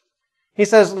 He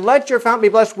says, let your fountain be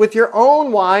blessed with your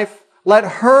own wife. Let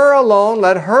her alone,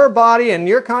 let her body and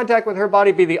your contact with her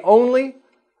body be the only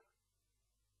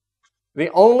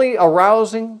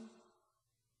arousing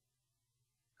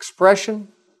expression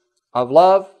of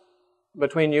love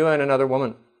between you and another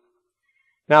woman.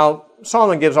 Now,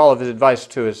 Solomon gives all of his advice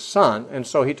to his son, and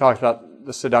so he talks about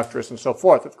the seductress and so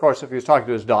forth. Of course, if he was talking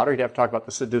to his daughter, he'd have to talk about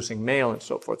the seducing male and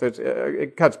so forth.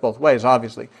 It cuts both ways,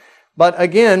 obviously. But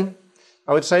again,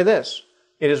 I would say this.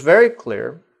 It is very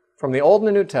clear from the Old and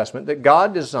the New Testament that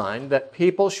God designed that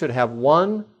people should have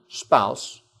one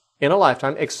spouse in a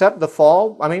lifetime, except the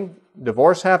fall. I mean,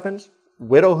 divorce happens,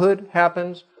 widowhood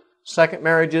happens, second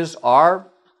marriages are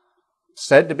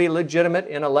said to be legitimate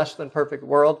in a less than perfect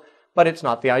world, but it's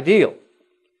not the ideal.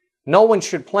 No one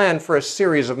should plan for a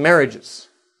series of marriages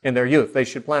in their youth. They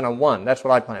should plan on one. That's what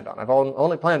I planned on. I've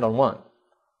only planned on one.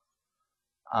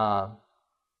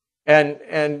 And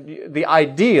the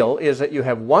ideal is that you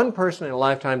have one person in a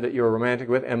lifetime that you're romantic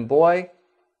with, and boy,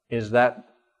 is that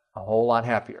a whole lot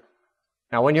happier.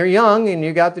 Now, when you're young and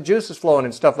you got the juices flowing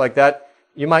and stuff like that,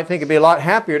 you might think it'd be a lot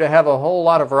happier to have a whole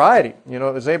lot of variety. You know,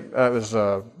 it was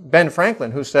Ben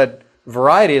Franklin who said,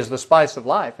 variety is the spice of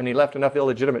life, and he left enough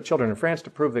illegitimate children in France to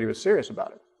prove that he was serious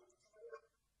about it.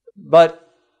 But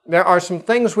there are some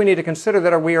things we need to consider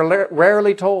that we are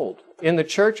rarely told in the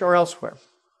church or elsewhere.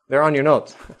 They're on your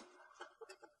notes.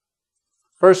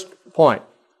 First point.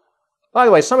 By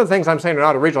the way, some of the things I'm saying are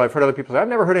not original. I've heard other people say, I've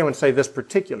never heard anyone say this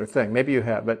particular thing. Maybe you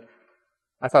have, but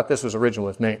I thought this was original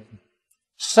with me.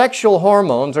 Sexual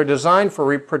hormones are designed for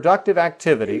reproductive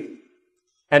activity,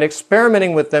 and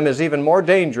experimenting with them is even more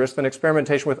dangerous than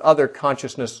experimentation with other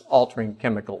consciousness-altering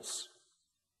chemicals.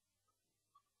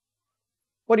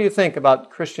 What do you think about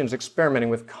Christians experimenting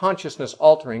with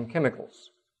consciousness-altering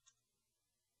chemicals?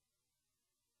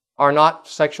 Are not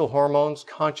sexual hormones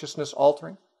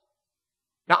consciousness-altering?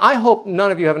 Now, I hope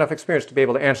none of you have enough experience to be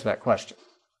able to answer that question.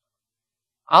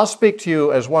 I'll speak to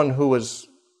you as one who was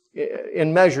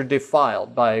in measure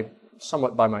defiled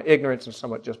somewhat by my ignorance and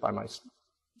somewhat just by my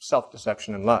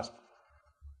self-deception and lust.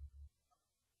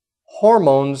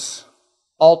 Hormones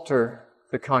alter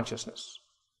the consciousness.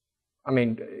 I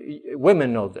mean,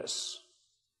 women know this.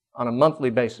 On a monthly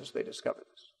basis, they discover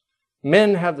this.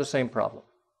 Men have the same problem.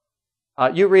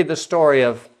 You read the story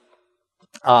of,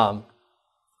 I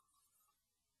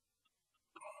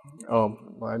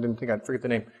didn't think I'd forget the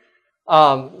name.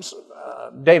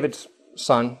 David's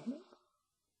son.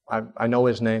 I know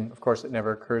his name. Of course, it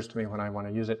never occurs to me when I want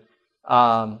to use it.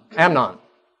 Amnon.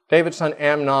 David's son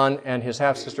Amnon and his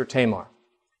half-sister Tamar.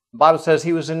 The Bible says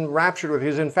he was enraptured with her,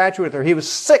 he was infatuated with her. He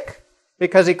was sick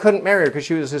because he couldn't marry her because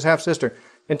she was his half-sister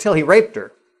until he raped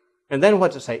her. And then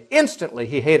what's it say? Instantly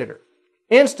he hated her.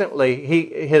 Instantly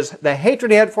the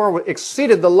hatred he had for her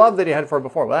exceeded the love that he had for her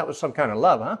before. Well, that was some kind of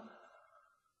love, huh?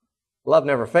 Love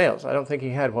never fails. I don't think he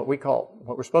had what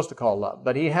we're supposed to call love,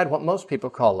 but he had what most people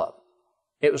call love.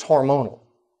 It was hormonal.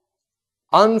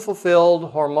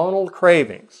 Unfulfilled hormonal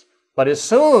cravings. But as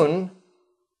soon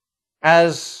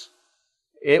as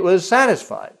it was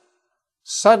satisfied,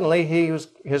 suddenly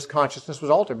his consciousness was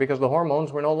altered because the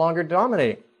hormones were no longer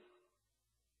dominating.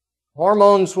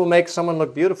 Hormones will make someone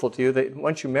look beautiful to you. That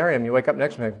once you marry them, you wake up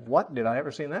next day and think, what did I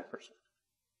ever see in that person?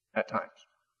 At times.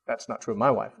 That's not true of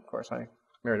my wife, of course. I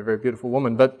married a very beautiful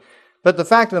woman. But the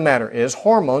fact of the matter is,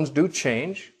 hormones do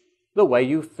change the way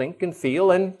you think and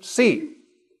feel and see.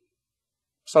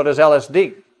 So does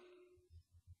LSD.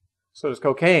 So does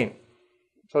cocaine.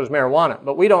 So does marijuana.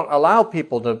 But we don't allow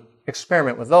people to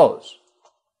experiment with those.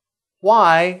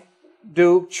 Why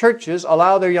do churches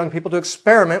allow their young people to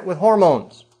experiment with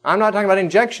hormones? I'm not talking about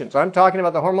injections. I'm talking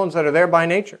about the hormones that are there by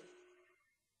nature.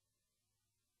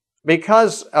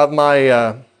 Because of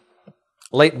my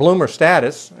late bloomer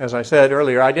status, as I said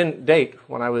earlier, I didn't date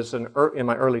when I was in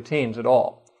my early teens at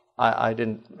all. I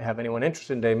didn't have anyone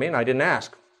interested in dating me, and I didn't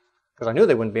ask because I knew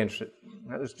they wouldn't be interested.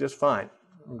 That was just fine.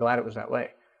 I'm glad it was that way,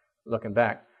 looking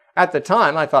back. At the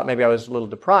time, I thought maybe I was a little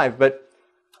deprived, but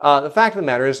the fact of the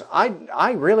matter is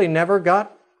I really never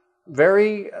got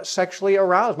very sexually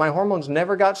aroused. My hormones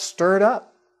never got stirred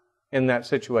up in that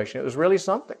situation. It was really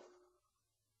something.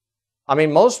 I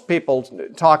mean, most people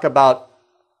talk about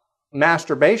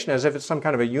masturbation as if it's some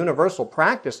kind of a universal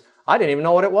practice. I didn't even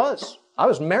know what it was. I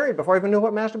was married before I even knew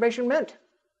what masturbation meant.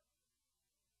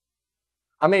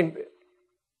 I mean,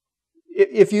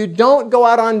 if you don't go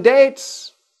out on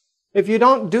dates, if you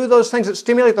don't do those things that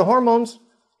stimulate the hormones,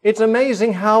 it's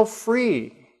amazing how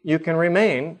free you can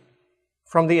remain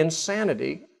from the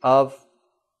insanity of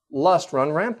lust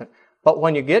run rampant. But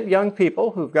when you get young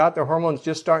people who've got their hormones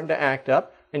just starting to act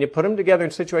up, and you put them together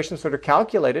in situations that are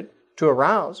calculated to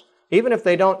arouse, even if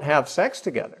they don't have sex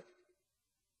together,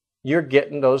 you're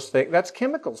getting those things. That's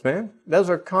chemicals, man. Those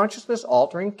are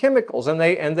consciousness-altering chemicals, and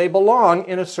they belong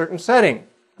in a certain setting.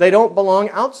 They don't belong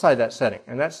outside that setting,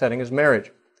 and that setting is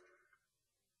marriage.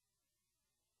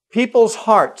 People's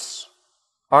hearts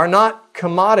are not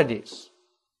commodities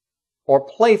or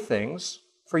playthings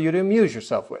for you to amuse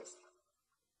yourself with.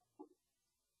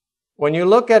 When you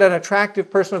look at an attractive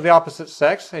person of the opposite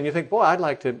sex and you think, boy, I'd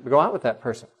like to go out with that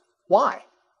person. Why?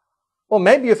 Well,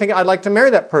 maybe you think, I'd like to marry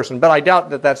that person, but I doubt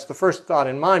that that's the first thought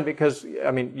in mind because,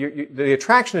 I mean, the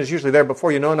attraction is usually there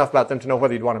before you know enough about them to know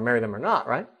whether you'd want to marry them or not,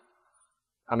 right?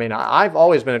 I mean, I've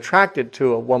always been attracted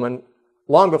to a woman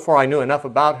long before I knew enough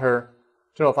about her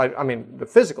to know if the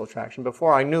physical attraction,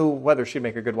 before I knew whether she'd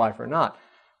make a good wife or not.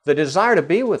 The desire to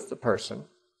be with the person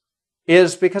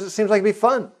is because it seems like it'd be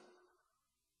fun.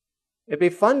 It'd be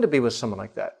fun to be with someone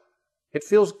like that. It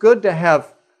feels good to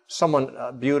have someone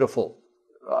beautiful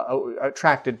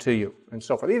attracted to you and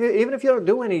so forth. Even if you don't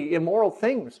do any immoral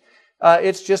things,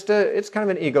 it's kind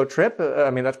of an ego trip.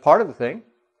 That's part of the thing.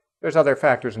 There's other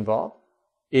factors involved.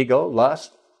 Ego,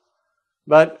 lust.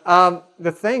 But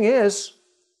the thing is,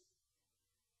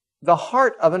 the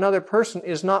heart of another person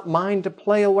is not mine to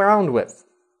play around with.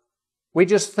 We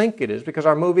just think it is because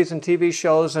our movies and TV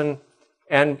shows and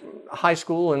high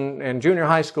school and junior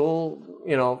high school,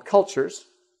 cultures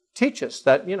teach us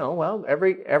that,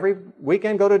 every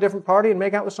weekend go to a different party and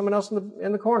make out with someone else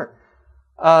in the corner.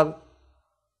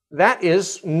 That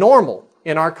is normal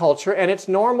in our culture, and it's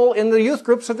normal in the youth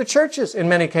groups of the churches in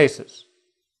many cases.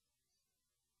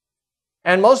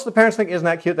 And most of the parents think, isn't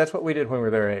that cute? That's what we did when we were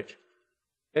their age.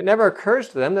 It never occurs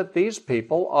to them that these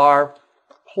people are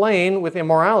playing with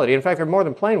immorality. In fact, they're more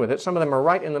than playing with it. Some of them are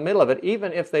right in the middle of it.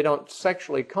 Even if they don't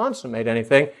sexually consummate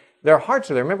anything, their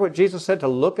hearts are there. Remember what Jesus said? To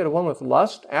look at a woman with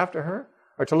lust after her,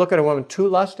 or to look at a woman to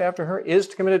lust after her, is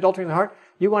to commit adultery in the heart.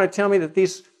 You want to tell me that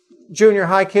these junior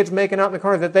high kids making out in the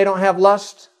corner, that they don't have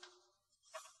lust?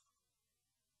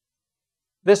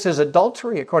 This is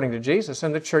adultery, according to Jesus,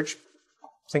 and the church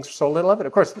thinks so little of it.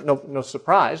 Of course, no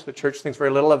surprise. The church thinks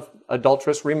very little of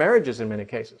adulterous remarriages in many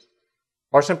cases,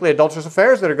 or simply adulterous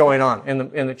affairs that are going on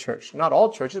in the church. Not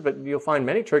all churches, but you'll find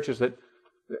many churches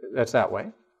that's that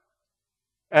way.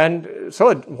 And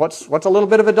so what's a little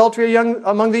bit of adultery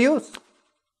among the youth?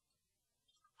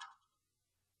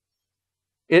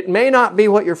 It may not be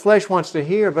what your flesh wants to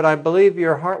hear, but I believe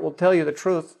your heart will tell you the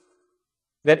truth,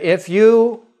 that if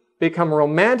you become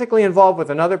romantically involved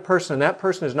with another person, and that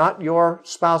person is not your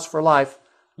spouse for life,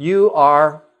 you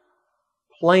are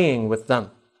playing with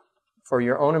them for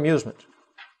your own amusement.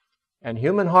 And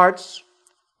human hearts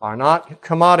are not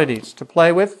commodities to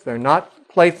play with. They're not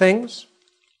playthings.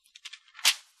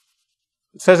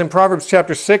 It says in Proverbs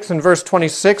chapter 6 and verse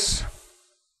 26,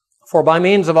 "For by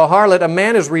means of a harlot a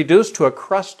man is reduced to a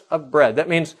crust of bread." That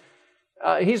means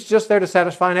he's just there to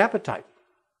satisfy an appetite.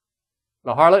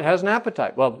 The harlot has an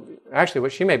appetite. Well, actually,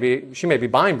 she may be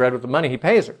buying bread with the money he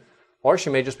pays her. Or she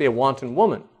may just be a wanton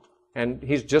woman. And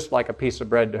he's just like a piece of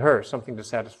bread to her, something to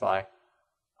satisfy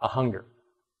a hunger.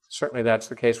 Certainly that's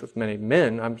the case with many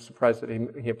men. I'm surprised that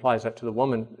he applies that to the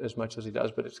woman as much as he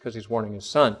does, but it's because he's warning his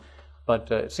son. But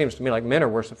it seems to me like men are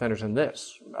worse offenders than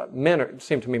this. Men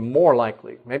seem to me more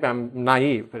likely, maybe I'm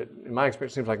naive, but in my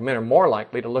experience it seems like men are more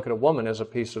likely to look at a woman as a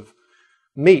piece of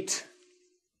meat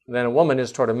than a woman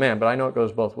is toward a man, but I know it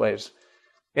goes both ways.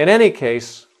 In any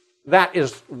case, that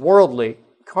is worldly,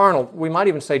 carnal, we might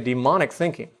even say demonic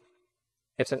thinking.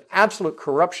 It's an absolute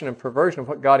corruption and perversion of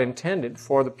what God intended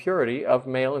for the purity of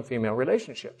male and female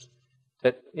relationships.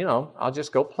 That, I'll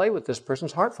just go play with this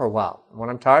person's heart for a while. And when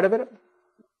I'm tired of it,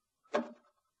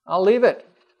 I'll leave it.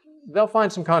 They'll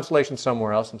find some consolation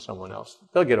somewhere else and someone else.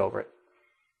 They'll get over it.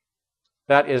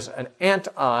 That is an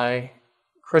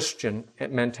anti-Christian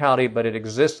mentality, but it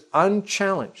exists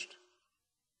unchallenged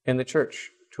in the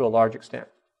church to a large extent,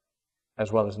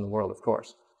 as well as in the world, of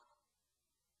course.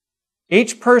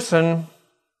 Each person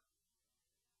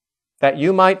that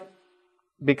you might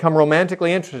become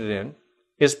romantically interested in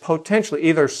is potentially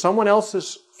either someone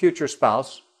else's future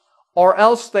spouse, or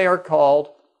else they are called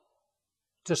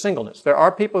to singleness. There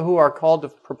are people who are called to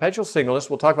perpetual singleness.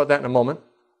 We'll talk about that in a moment.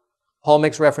 Paul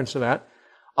makes reference to that.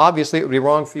 Obviously, it would be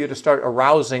wrong for you to start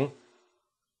arousing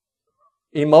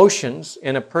emotions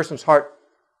in a person's heart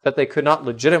that they could not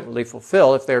legitimately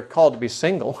fulfill if they're called to be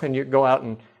single and you go out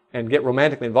and get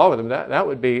romantically involved with them. That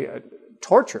would be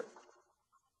torture.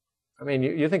 I mean,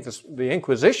 you think the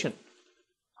Inquisition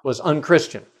was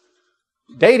unchristian.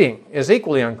 Dating is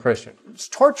equally unchristian. It's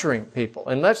torturing people.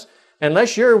 Unless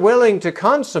you're willing to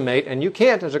consummate, and you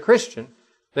can't as a Christian,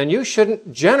 then you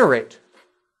shouldn't generate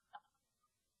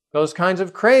those kinds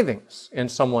of cravings in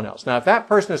someone else. Now, if that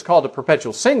person is called to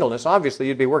perpetual singleness, obviously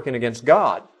you'd be working against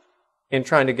God in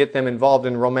trying to get them involved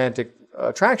in romantic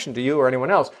attraction to you or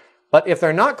anyone else. But if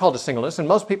they're not called to singleness, and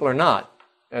most people are not,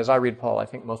 as I read Paul, I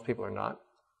think most people are not,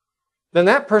 then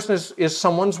that person is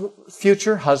someone's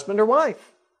future husband or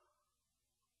wife.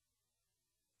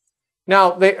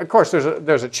 Now, of course,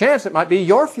 there's a chance it might be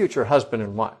your future husband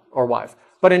and wife.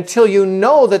 But until you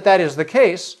know that that is the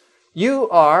case, you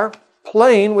are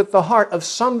playing with the heart of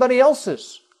somebody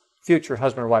else's future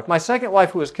husband or wife. My second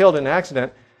wife, who was killed in an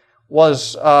accident,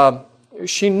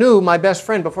 she knew my best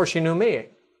friend before she knew me.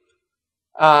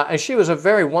 And she was a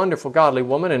very wonderful, godly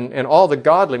woman, and all the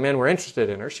godly men were interested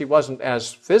in her. She wasn't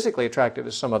as physically attractive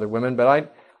as some other women,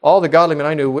 but all the godly men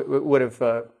I knew would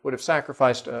have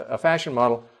sacrificed a fashion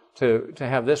model to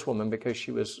have this woman because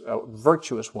she was a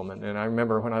virtuous woman. And I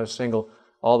remember when I was single,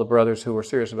 all the brothers who were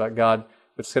serious about God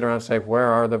would sit around and say, "Where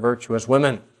are the virtuous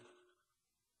women?"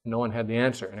 No one had the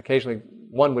answer. And occasionally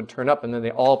one would turn up and then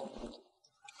they all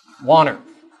want her.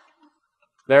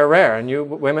 They're rare. And you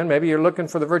women, maybe you're looking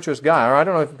for the virtuous guy. Or I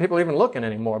don't know if people are even looking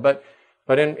anymore. But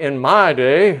in my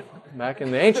day, back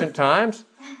in the ancient times,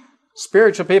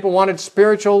 spiritual people wanted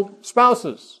spiritual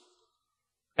spouses.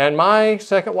 And my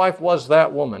second wife was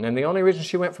that woman. And the only reason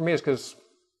she went for me is because,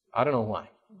 I don't know why.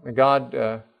 God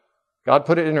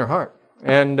put it in her heart.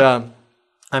 And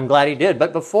I'm glad He did.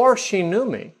 But before she knew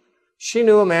me, she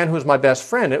knew a man who was my best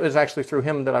friend. It was actually through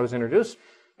him that I was introduced.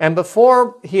 And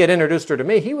before he had introduced her to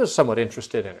me, he was somewhat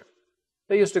interested in her.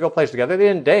 They used to go places together. They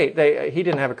didn't date. He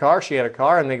didn't have a car. She had a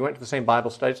car. And they went to the same Bible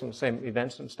studies and the same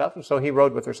events and stuff. And so he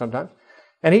rode with her sometimes.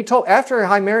 And after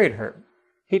I married her,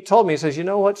 he told me, he says, "You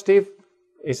know what, Steve?"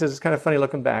 He says, "It's kind of funny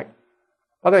looking back."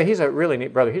 By the way, he's a really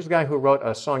neat brother. He's the guy who wrote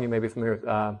a song you may be familiar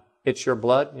with, "It's Your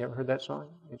Blood." You ever heard that song?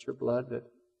 "It's Your Blood."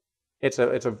 It's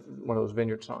one of those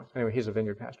vineyard songs. Anyway, he's a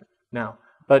vineyard pastor now.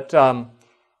 But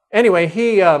anyway,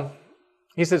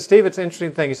 he said, "Steve, it's an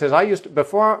interesting thing." He says, "I used to,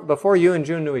 before you and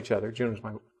June knew each other," June was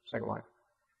my second wife.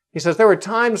 He says, "There were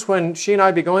times when she and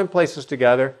I'd be going places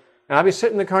together, and I'd be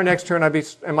sitting in the car next to her,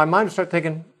 and my mind would start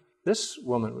thinking, this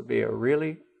woman would be a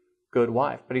really good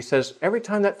wife." But he says, every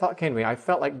time that thought came to me, I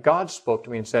felt like God spoke to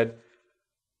me and said,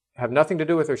 "Have nothing to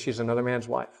do with her. She's another man's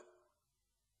wife."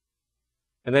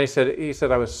 And then he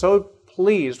said, "I was so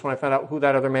pleased when I found out who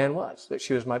that other man was, that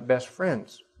she was my best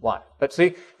friend's wife." But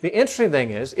see, the interesting thing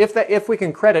is, if we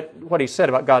can credit what he said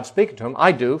about God speaking to him,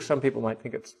 I do. Some people might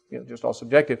think it's just all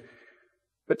subjective.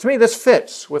 But to me, this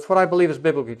fits with what I believe is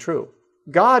biblically true.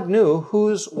 God knew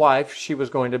whose wife she was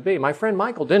going to be. My friend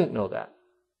Michael didn't know that.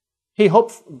 He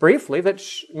hoped briefly that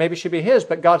maybe she'd be his,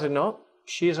 but God said, no,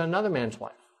 she is another man's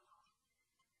wife.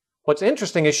 What's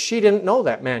interesting is she didn't know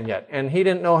that man yet, and he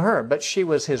didn't know her, but she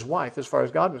was his wife as far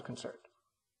as God was concerned.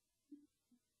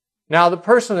 Now, the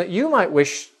person that you might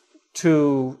wish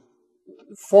to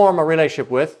form a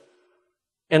relationship with,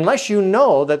 unless you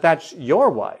know that that's your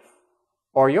wife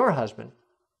or your husband,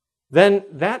 then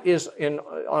that is, in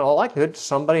all likelihood,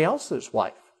 somebody else's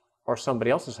wife or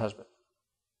somebody else's husband.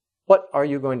 What are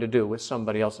you going to do with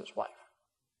somebody else's wife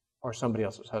or somebody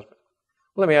else's husband?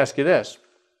 Let me ask you this.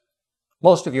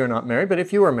 Most of you are not married, but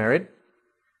if you were married,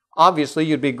 obviously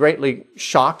you'd be greatly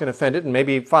shocked and offended and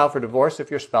maybe file for divorce if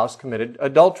your spouse committed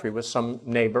adultery with some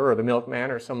neighbor or the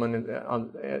milkman or someone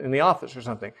in the office or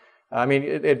something. I mean,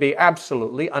 it'd be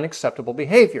absolutely unacceptable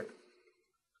behavior.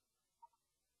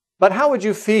 But how would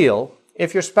you feel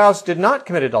if your spouse did not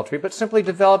commit adultery but simply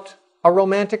developed a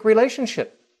romantic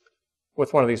relationship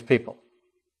with one of these people?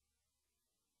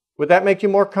 Would that make you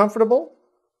more comfortable?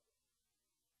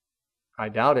 I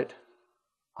doubt it.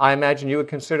 I imagine you would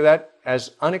consider that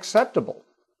as unacceptable,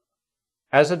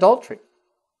 as adultery.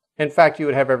 In fact, you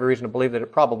would have every reason to believe that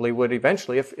it probably would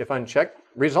eventually, if unchecked,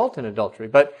 result in adultery.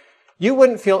 But you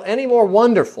wouldn't feel any more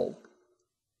wonderful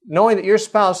knowing that your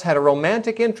spouse had a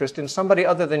romantic interest in somebody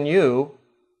other than you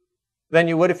than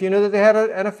you would if you knew that they had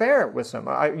an affair with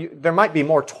someone. There might be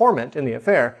more torment in the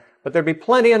affair, but there'd be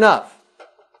plenty enough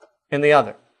in the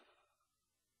other.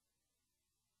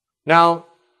 Now,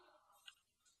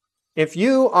 if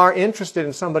you are interested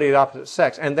in somebody of the opposite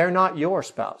sex and they're not your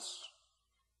spouse,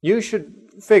 you should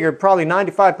figure probably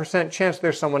 95% chance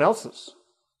they're someone else's,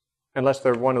 unless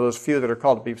they're one of those few that are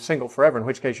called to be single forever, in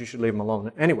which case you should leave them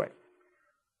alone anyway.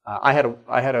 I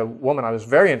had a woman I was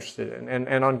very interested in,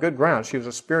 and on good grounds. She was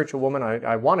a spiritual woman.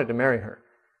 I wanted to marry her.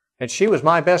 And she was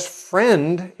my best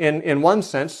friend in one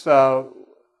sense.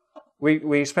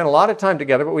 We spent a lot of time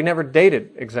together, but we never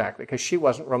dated exactly because she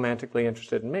wasn't romantically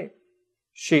interested in me.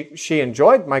 She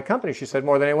enjoyed my company, she said,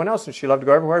 more than anyone else, and she loved to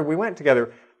go everywhere we went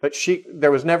together. But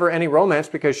there was never any romance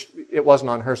because it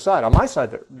wasn't on her side. On my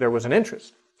side, there was an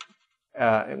interest,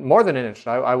 more than an interest.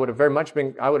 I would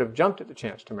have jumped at the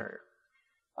chance to marry her.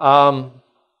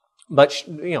 But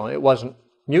it wasn't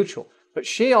mutual. But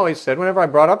she always said, whenever I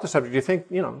brought up the subject, do you think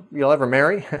you'll ever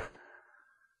marry?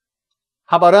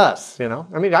 How about us?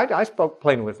 I spoke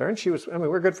plainly with her, and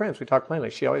we're good friends. We talk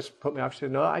plainly. She always put me off. She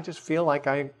said, no, I just feel like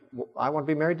I want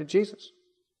to be married to Jesus.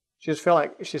 She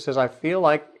says, I feel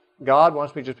like God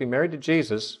wants me to just be married to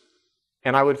Jesus,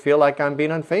 and I would feel like I'm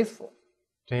being unfaithful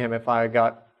to Him if I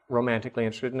got romantically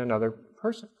interested in another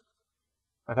person.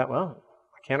 I thought, well,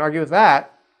 I can't argue with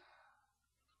that.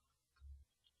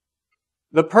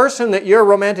 The person that you're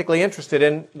romantically interested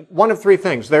in, one of three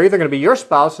things. They're either going to be your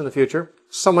spouse in the future,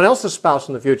 someone else's spouse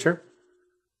in the future,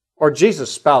 or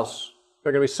Jesus' spouse.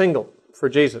 They're going to be single for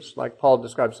Jesus, like Paul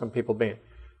describes some people being.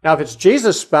 Now, if it's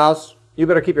Jesus' spouse, you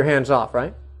better keep your hands off,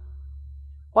 right?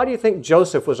 Why do you think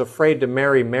Joseph was afraid to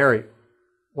marry Mary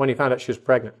when he found out she was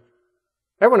pregnant?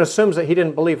 Everyone assumes that he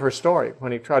didn't believe her story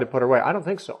when he tried to put her away. I don't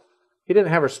think so. He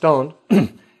didn't have her stoned.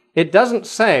 It doesn't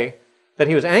say that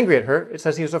he was angry at her. It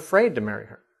says he was afraid to marry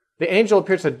her. The angel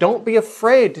appeared and said, don't be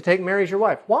afraid to take Mary as your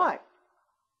wife. Why?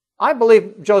 I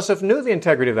believe Joseph knew the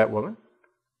integrity of that woman.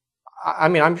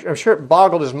 I'm sure it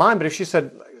boggled his mind, but if she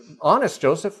said, honest,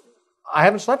 Joseph, I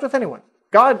haven't slept with anyone.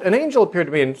 An angel appeared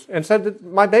to me and said that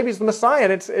my baby's the Messiah,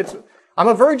 and I'm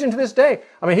a virgin to this day.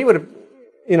 He would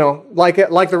have, like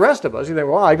the rest of us, you think,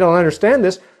 well, I don't understand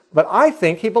this, but I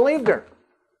think he believed her.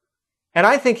 And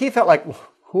I think he felt like,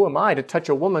 who am I to touch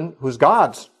a woman who's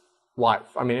God's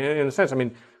wife? In a sense,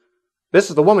 this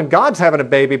is the woman God's having a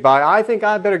baby by. I think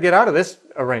I better get out of this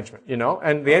arrangement,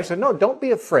 And the angel said, no, don't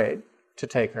be afraid to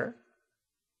take her.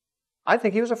 I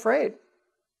think he was afraid.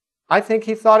 I think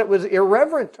he thought it was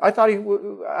irreverent. I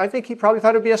think he probably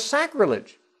thought it would be a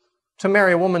sacrilege to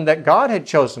marry a woman that God had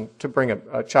chosen to bring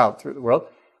a child through the world.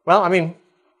 Well,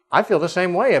 I feel the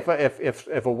same way.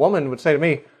 If a woman would say to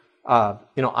me,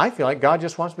 I feel like God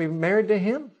just wants me to be married to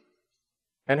Him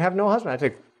and have no husband. I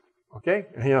think, okay,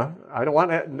 I don't want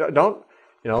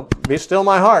to, be still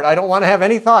my heart. I don't want to have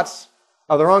any thoughts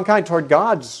of the wrong kind toward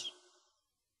God's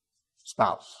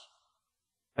spouse.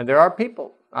 And there are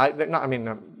people,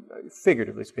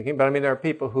 figuratively speaking, but there are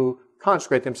people who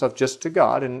consecrate themselves just to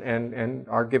God and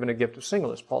are given a gift of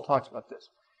singleness. Paul talks about this.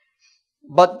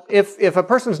 But if a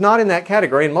person's not in that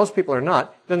category, and most people are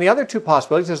not, then the other two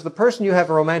possibilities is the person you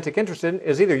have a romantic interest in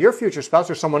is either your future spouse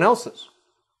or someone else's.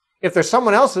 If there's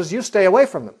someone else's, you stay away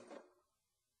from them.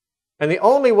 And the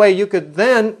only way you could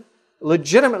then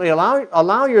legitimately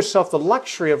allow yourself the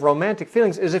luxury of romantic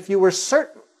feelings is if you were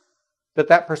certain that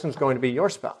that person is going to be your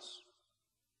spouse.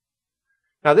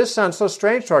 Now, this sounds so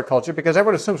strange to our culture because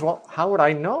everyone assumes, well, how would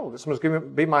I know this one's going to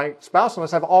be my spouse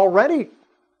unless I've already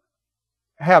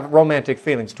have romantic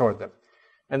feelings toward them?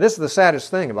 And this is the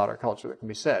saddest thing about our culture that can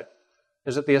be said,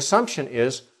 is that the assumption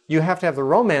is you have to have the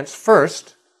romance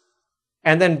first,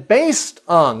 and then based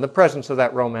on the presence of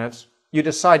that romance, you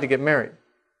decide to get married.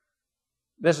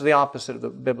 This is the opposite of the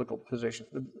biblical position.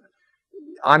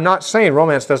 I'm not saying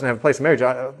romance doesn't have a place in marriage.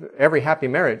 Every happy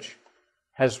marriage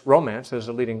has romance as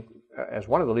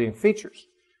one of the leading features.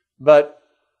 But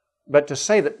to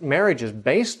say that marriage is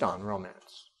based on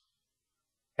romance,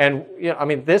 and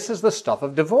this is the stuff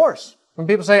of divorce. When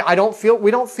people say,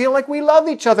 we don't feel like we love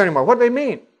each other anymore. What do they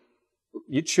mean?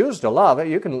 You choose to love. I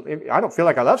don't feel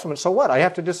like I love someone, so what? I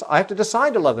have to decide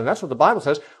to love them. That's what the Bible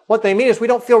says. What they mean is we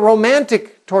don't feel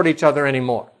romantic toward each other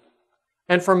anymore.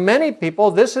 And for many people,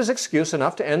 this is excuse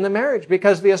enough to end the marriage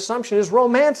because the assumption is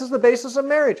romance is the basis of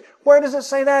marriage. Where does it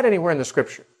say that anywhere in the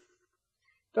Scripture?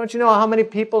 Don't you know how many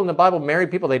people in the Bible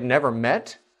married people they'd never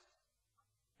met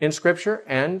in Scripture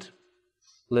and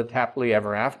lived happily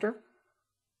ever after?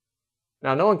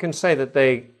 Now, no one can say that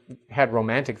they had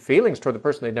romantic feelings toward the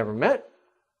person they'd never met.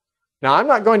 Now, I'm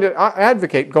not going to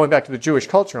advocate going back to the Jewish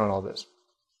culture on all this.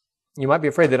 You might be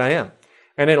afraid that I am.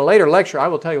 And in a later lecture, I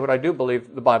will tell you what I do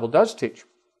believe the Bible does teach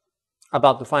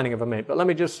about the finding of a mate. But let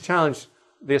me just challenge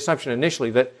the assumption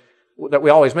initially that we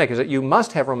always make, is that you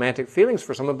must have romantic feelings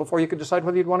for someone before you can decide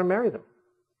whether you'd want to marry them.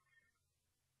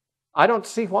 I don't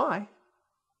see why.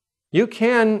 You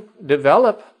can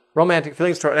develop romantic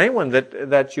feelings toward anyone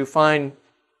that you find,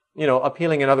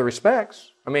 appealing in other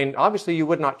respects. I mean, obviously you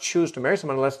would not choose to marry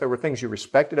someone unless there were things you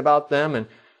respected about them, and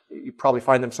you probably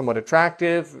find them somewhat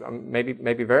attractive,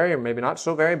 maybe very or maybe not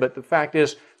so very, but the fact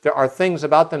is there are things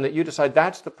about them that you decide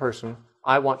that's the person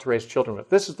I want to raise children with.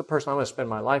 This is the person I want to spend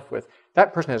my life with.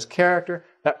 That person has character.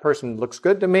 That person looks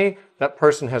good to me. That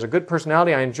person has a good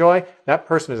personality I enjoy. That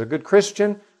person is a good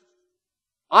Christian.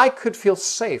 I could feel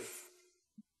safe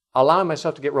allowing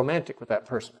myself to get romantic with that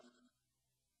person.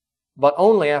 But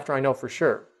only after I know for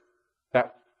sure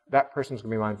that that person's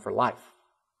going to be mine for life.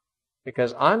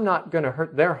 Because I'm not going to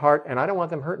hurt their heart, and I don't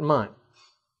want them hurting mine.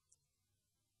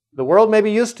 The world may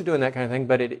be used to doing that kind of thing,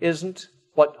 but it isn't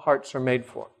what hearts are made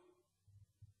for.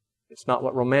 It's not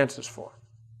what romance is for.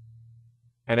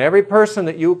 And every person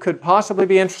that you could possibly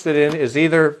be interested in is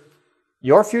either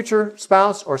your future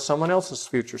spouse or someone else's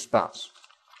future spouse.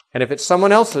 And if it's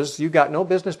someone else's, you've got no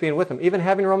business being with them, even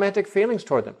having romantic feelings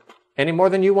toward them, any more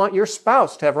than you want your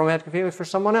spouse to have romantic feelings for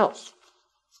someone else.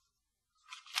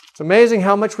 It's amazing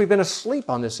how much we've been asleep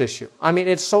on this issue. I mean,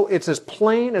 it's as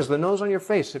plain as the nose on your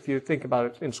face if you think about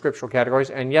it in scriptural categories,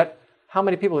 and yet how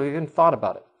many people have even thought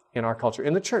about it in our culture,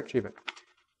 in the church even?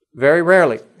 Very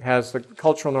rarely has the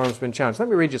cultural norms been challenged. Let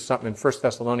me read you something in 1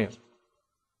 Thessalonians.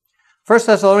 1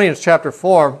 Thessalonians chapter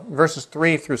 4, verses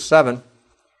 3 through 7.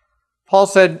 Paul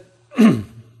said,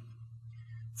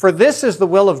 "For this is the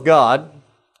will of God,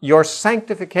 your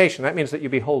sanctification." That means that you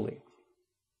be holy.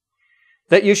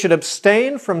 "That you should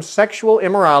abstain from sexual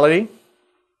immorality,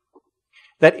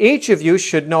 that each of you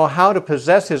should know how to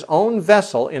possess his own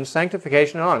vessel in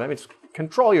sanctification and honor." That means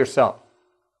control yourself.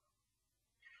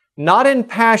 "Not in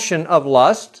passion of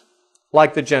lust,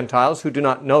 like the Gentiles who do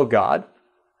not know God,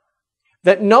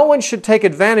 that no one should take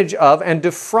advantage of and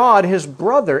defraud his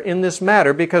brother in this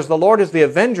matter, because the Lord is the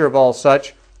avenger of all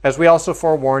such, as we also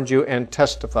forewarned you and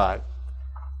testified."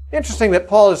 Interesting that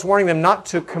Paul is warning them not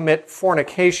to commit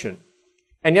fornication.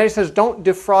 And yet he says, don't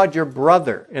defraud your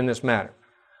brother in this matter.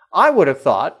 I would have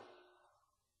thought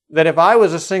that if I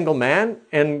was a single man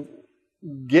and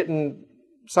getting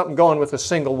something going with a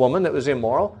single woman that was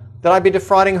immoral, that I'd be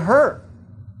defrauding her.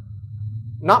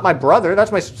 Not my brother,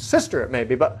 that's my sister it may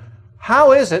be, but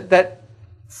how is it that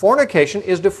fornication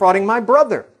is defrauding my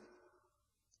brother?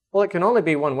 Well, it can only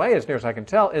be one way, as near as I can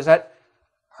tell, is that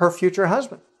her future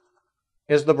husband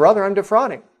is the brother I'm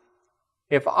defrauding.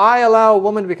 If I allow a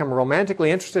woman to become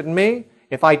romantically interested in me,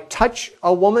 if I touch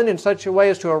a woman in such a way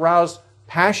as to arouse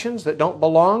passions that don't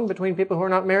belong between people who are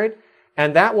not married,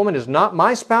 and that woman is not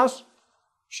my spouse,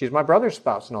 she's my brother's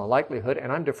spouse in all likelihood, and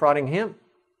I'm defrauding him.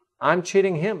 I'm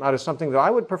cheating him out of something that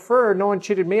I would prefer no one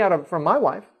cheated me out of from my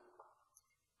wife.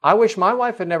 I wish my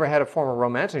wife had never had a form of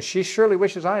romance, and she surely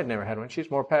wishes I had never had one. She's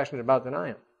more passionate about it than I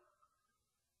am.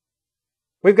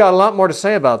 We've got a lot more to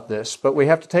say about this, but we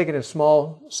have to take it in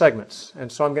small segments,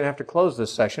 and so I'm going to have to close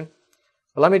this section.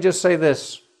 But let me just say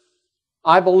this.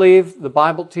 I believe the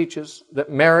Bible teaches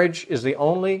that marriage is the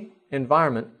only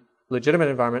environment, legitimate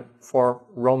environment, for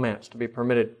romance to be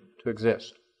permitted to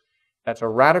exist. That's a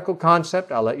radical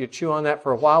concept. I'll let you chew on that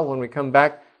for a while. When we come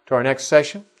back to our next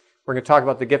session, we're going to talk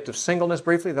about the gift of singleness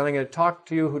briefly. Then I'm going to talk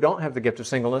to you who don't have the gift of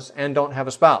singleness and don't have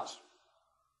a spouse.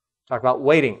 Talk about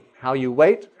waiting, how you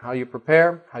wait, how you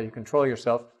prepare, how you control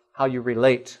yourself, how you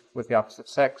relate with the opposite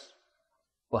sex.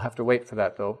 We'll have to wait for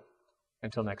that, though.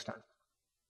 Until next time.